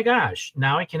like, oh my gosh,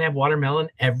 now I can have watermelon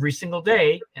every single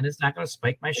day and it's not going to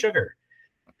spike my sugar.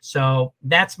 So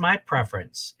that's my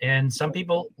preference. And some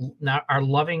people now are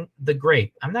loving the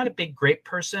grape. I'm not a big grape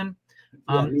person.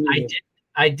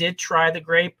 I did try the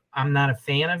grape. I'm not a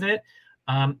fan of it.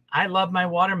 I love my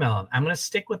watermelon. I'm going to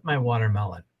stick with my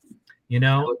watermelon,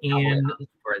 and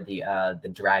for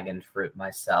the dragon fruit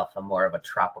myself, I'm more of a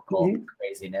tropical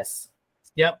craziness.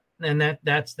 Yep. And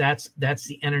that's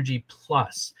the Energy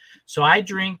Plus. So I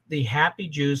drink the Happy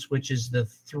Juice, which is the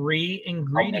 3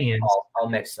 ingredients. I'll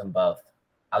mix them both.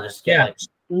 I'll just get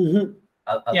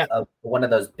one of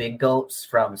those big gulps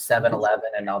from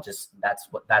 7-Eleven, and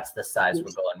that's the size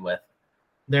we're going with.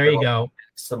 There you go.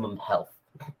 Maximum health.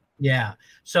 Yeah.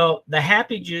 So the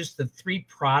Happy Juice, the 3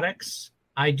 products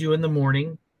I do in the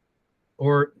morning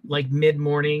or like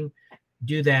mid-morning,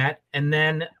 do that. And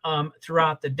then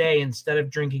throughout the day, instead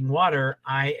of drinking water,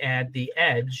 I add the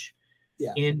Edge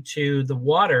into the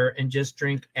water and just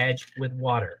drink Edge with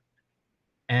water.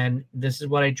 And this is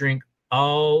what I drink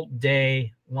all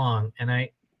day long. And I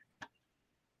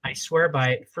swear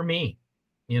by it. For me,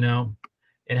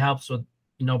 it helps with,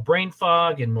 brain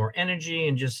fog and more energy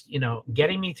and just,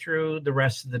 getting me through the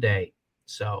rest of the day.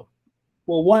 So,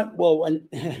 one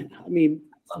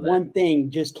thing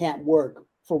just can't work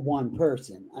for one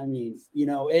person. I mean,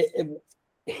 it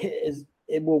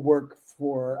will work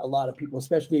for a lot of people,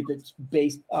 especially if it's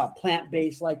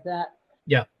plant-based like that.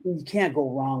 Yeah. You can't go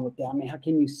wrong with that. I mean, how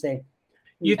can you say?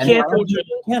 You can't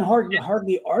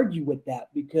hardly argue with that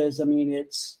because, I mean,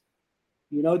 it's,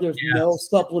 there's no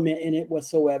supplement in it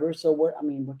whatsoever. So what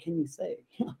can you say?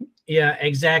 Yeah,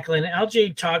 exactly. And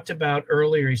LJ talked about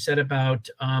earlier, he said about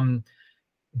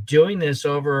doing this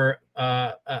over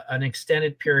an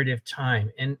extended period of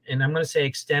time. And I'm going to say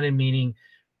extended, meaning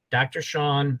Dr.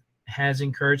 Sean has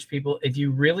encouraged people, if you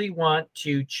really want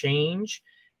to change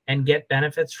and get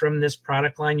benefits from this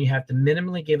product line, you have to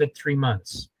minimally give it 3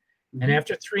 months. And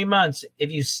after 3 months,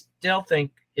 if you still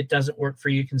think it doesn't work for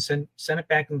you, you can send it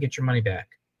back and get your money back.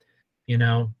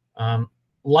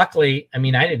 Luckily, I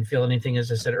didn't feel anything,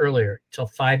 as I said earlier, till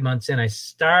 5 months in, I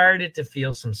started to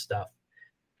feel some stuff.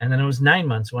 And then it was 9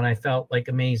 months when I felt like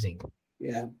amazing.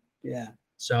 Yeah.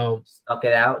 So stuck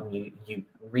it out and you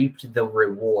reaped the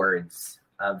rewards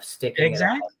of sticking it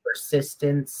out.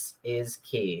 Persistence is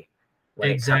key.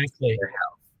 Exactly. Your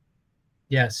health.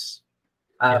 Yes.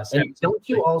 And don't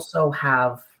you also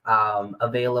have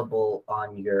available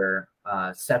on your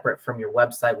separate from your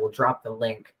website? We'll drop the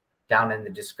link down in the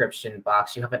description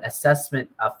box. You have an assessment,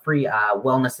 a free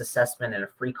wellness assessment, and a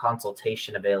free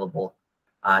consultation available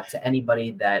to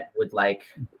anybody that would like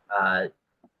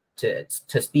to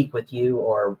speak with you.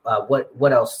 Or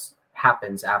what else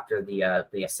happens after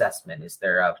the assessment? Is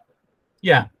there a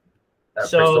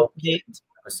so result, I'm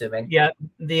assuming? Yeah,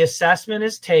 the assessment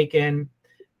is taken,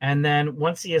 and then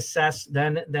once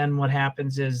the then what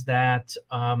happens is that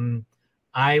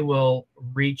I will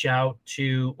reach out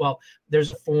to,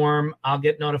 there's a form. I'll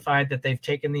get notified that they've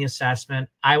taken the assessment.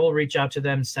 I will reach out to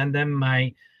them, send them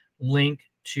my link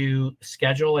to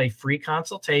schedule a free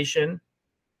consultation.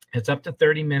 It's up to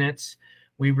 30 minutes.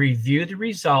 We review the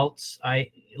results.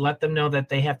 I let them know that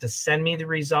they have to send me the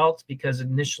results because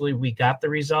initially we got the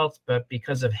results, but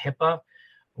because of HIPAA,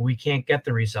 we can't get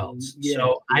the results.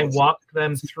 So I walk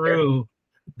them through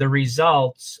the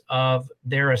results of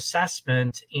their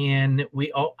assessment, and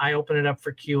I open it up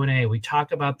for Q&A. We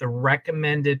talk about the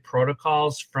recommended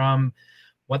protocols from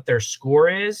what their score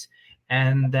is,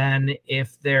 and then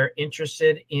if they're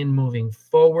interested in moving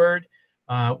forward,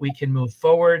 we can move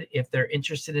forward. If they're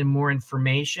interested in more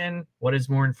information, what is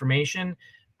more information?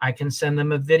 I can send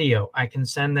them a video. I can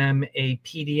send them a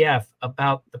PDF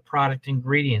about the product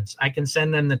ingredients. I can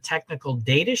send them the technical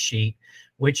data sheet,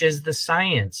 which is the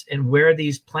science and where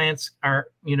these plants are,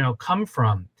 come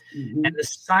from, and the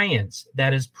science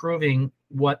that is proving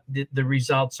what the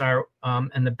results are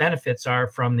and the benefits are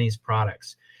from these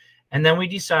products. And then we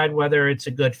decide whether it's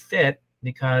a good fit,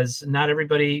 because not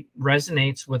everybody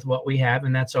resonates with what we have,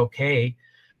 and that's okay.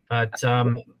 But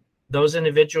those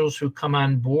individuals who come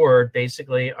on board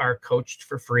basically are coached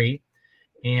for free,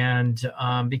 and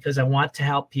because I want to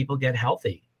help people get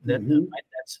healthy.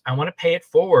 I want to pay it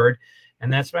forward,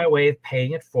 and that's my way of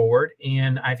paying it forward.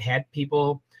 And I've had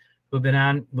people who've been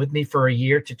on with me for 1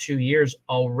 year to 2 years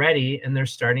already, and they're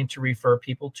starting to refer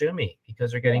people to me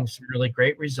because they're getting some really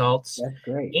great results. That's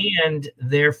great. And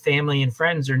their family and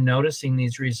friends are noticing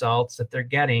these results that they're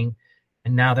getting,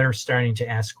 and now they're starting to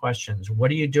ask questions.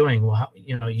 What are you doing? Well,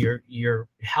 your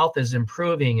health is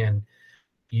improving, and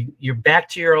you're back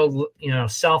to your old,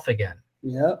 self again.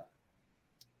 Yep.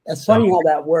 That's funny how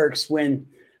that works when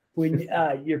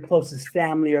your closest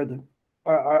family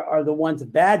are the ones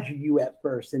that badger you at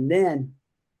first, and then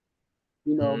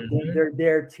they're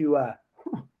there to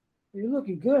you're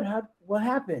looking good. What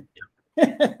happened?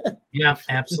 Yeah,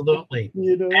 absolutely.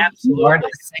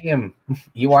 Absolutely.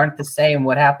 You aren't the same.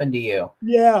 What happened to you?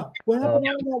 Yeah. What happened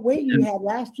to all that weight you had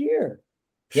last year?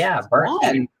 Yeah.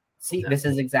 And see, this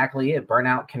is exactly it.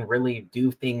 Burnout can really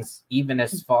do things even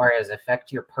as far as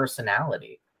affect your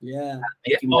personality. Yeah.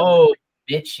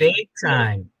 Bitchy.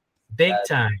 Big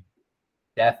time.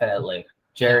 Definitely.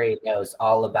 Jerry knows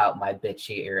all about my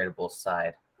bitchy, irritable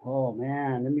side. Oh,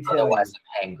 man. Let me tell you. Otherwise,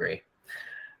 I'm angry.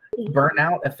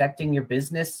 Burnout affecting your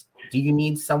business? Do you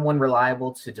need someone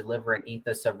reliable to deliver an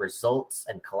ethos of results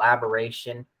and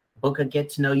collaboration? Book a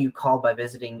get-to-know-you call by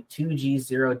visiting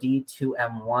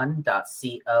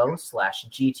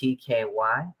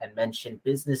 2G0D2M1.co/GTKY and mention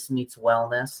Business Meets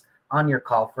Wellness on your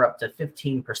call for up to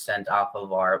 15% off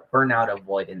of our burnout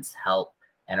avoidance help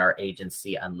and our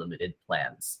agency unlimited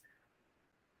plans.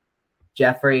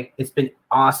 Jeffrey, it's been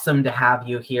awesome to have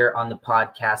you here on the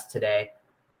podcast today.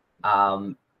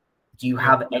 Do you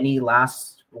have any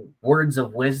last words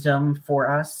of wisdom for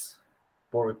us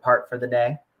before we part for the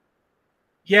day?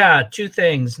 Yeah, 2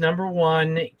 things. Number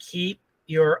 1, keep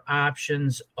your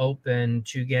options open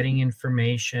to getting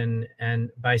information, and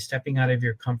by stepping out of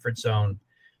your comfort zone.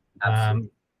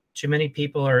 Too many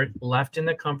people are left in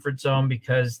the comfort zone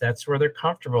because that's where they're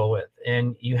comfortable with,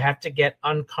 and you have to get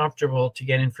uncomfortable to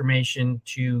get information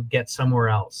to get somewhere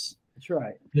else. That's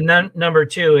right. And then number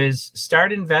 2 is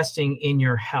start investing in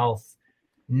your health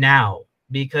now,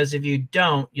 because if you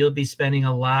don't, you'll be spending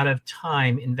a lot of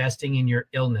time investing in your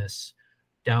illness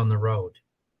down the road.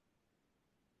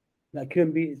 That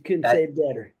couldn't say it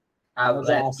better.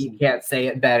 Awesome. You can't say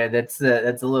it better. That's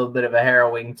a little bit of a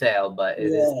harrowing tale, but it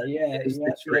is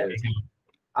the truth.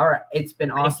 All right. It's been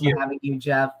awesome having you,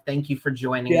 Jeff. Thank you for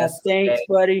joining us. Thanks,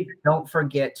 buddy. Don't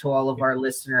forget, to all of our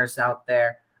listeners out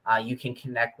there, you can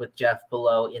connect with Jeff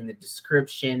below in the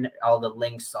description. All the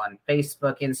links on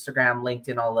Facebook, Instagram,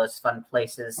 LinkedIn, all those fun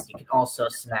places. You can also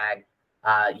snag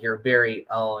your very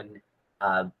own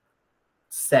bottle.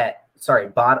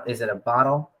 Is it a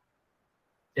bottle?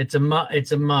 It's a mug.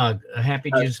 A Happy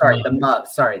Juice mug.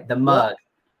 The mug.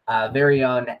 Very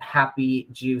own Happy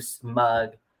Juice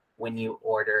mug when you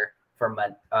order for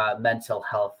Mental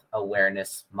Health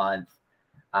Awareness Month,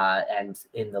 and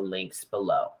in the links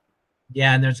below.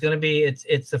 Yeah, and there's going to be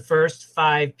it's the first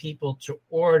 5 people to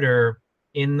order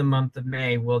in the month of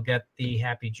May will get the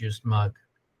Happy Juice mug.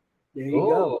 There you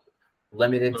go.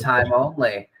 Limited time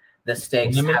only. The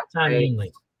stakes Limited have time raised.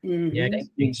 only. Mhm. Yeah,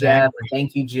 Thank you, exactly. Jeff.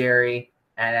 Thank you, Jerry.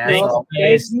 And as Thanks,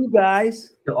 always, Thank you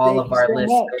guys. to all Thank of you our so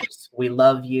listeners, much. we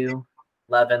love you.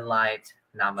 Love and light.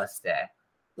 Namaste.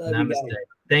 Love you Namaste. guys.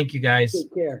 Thank you, guys.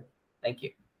 Take care. Thank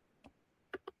you.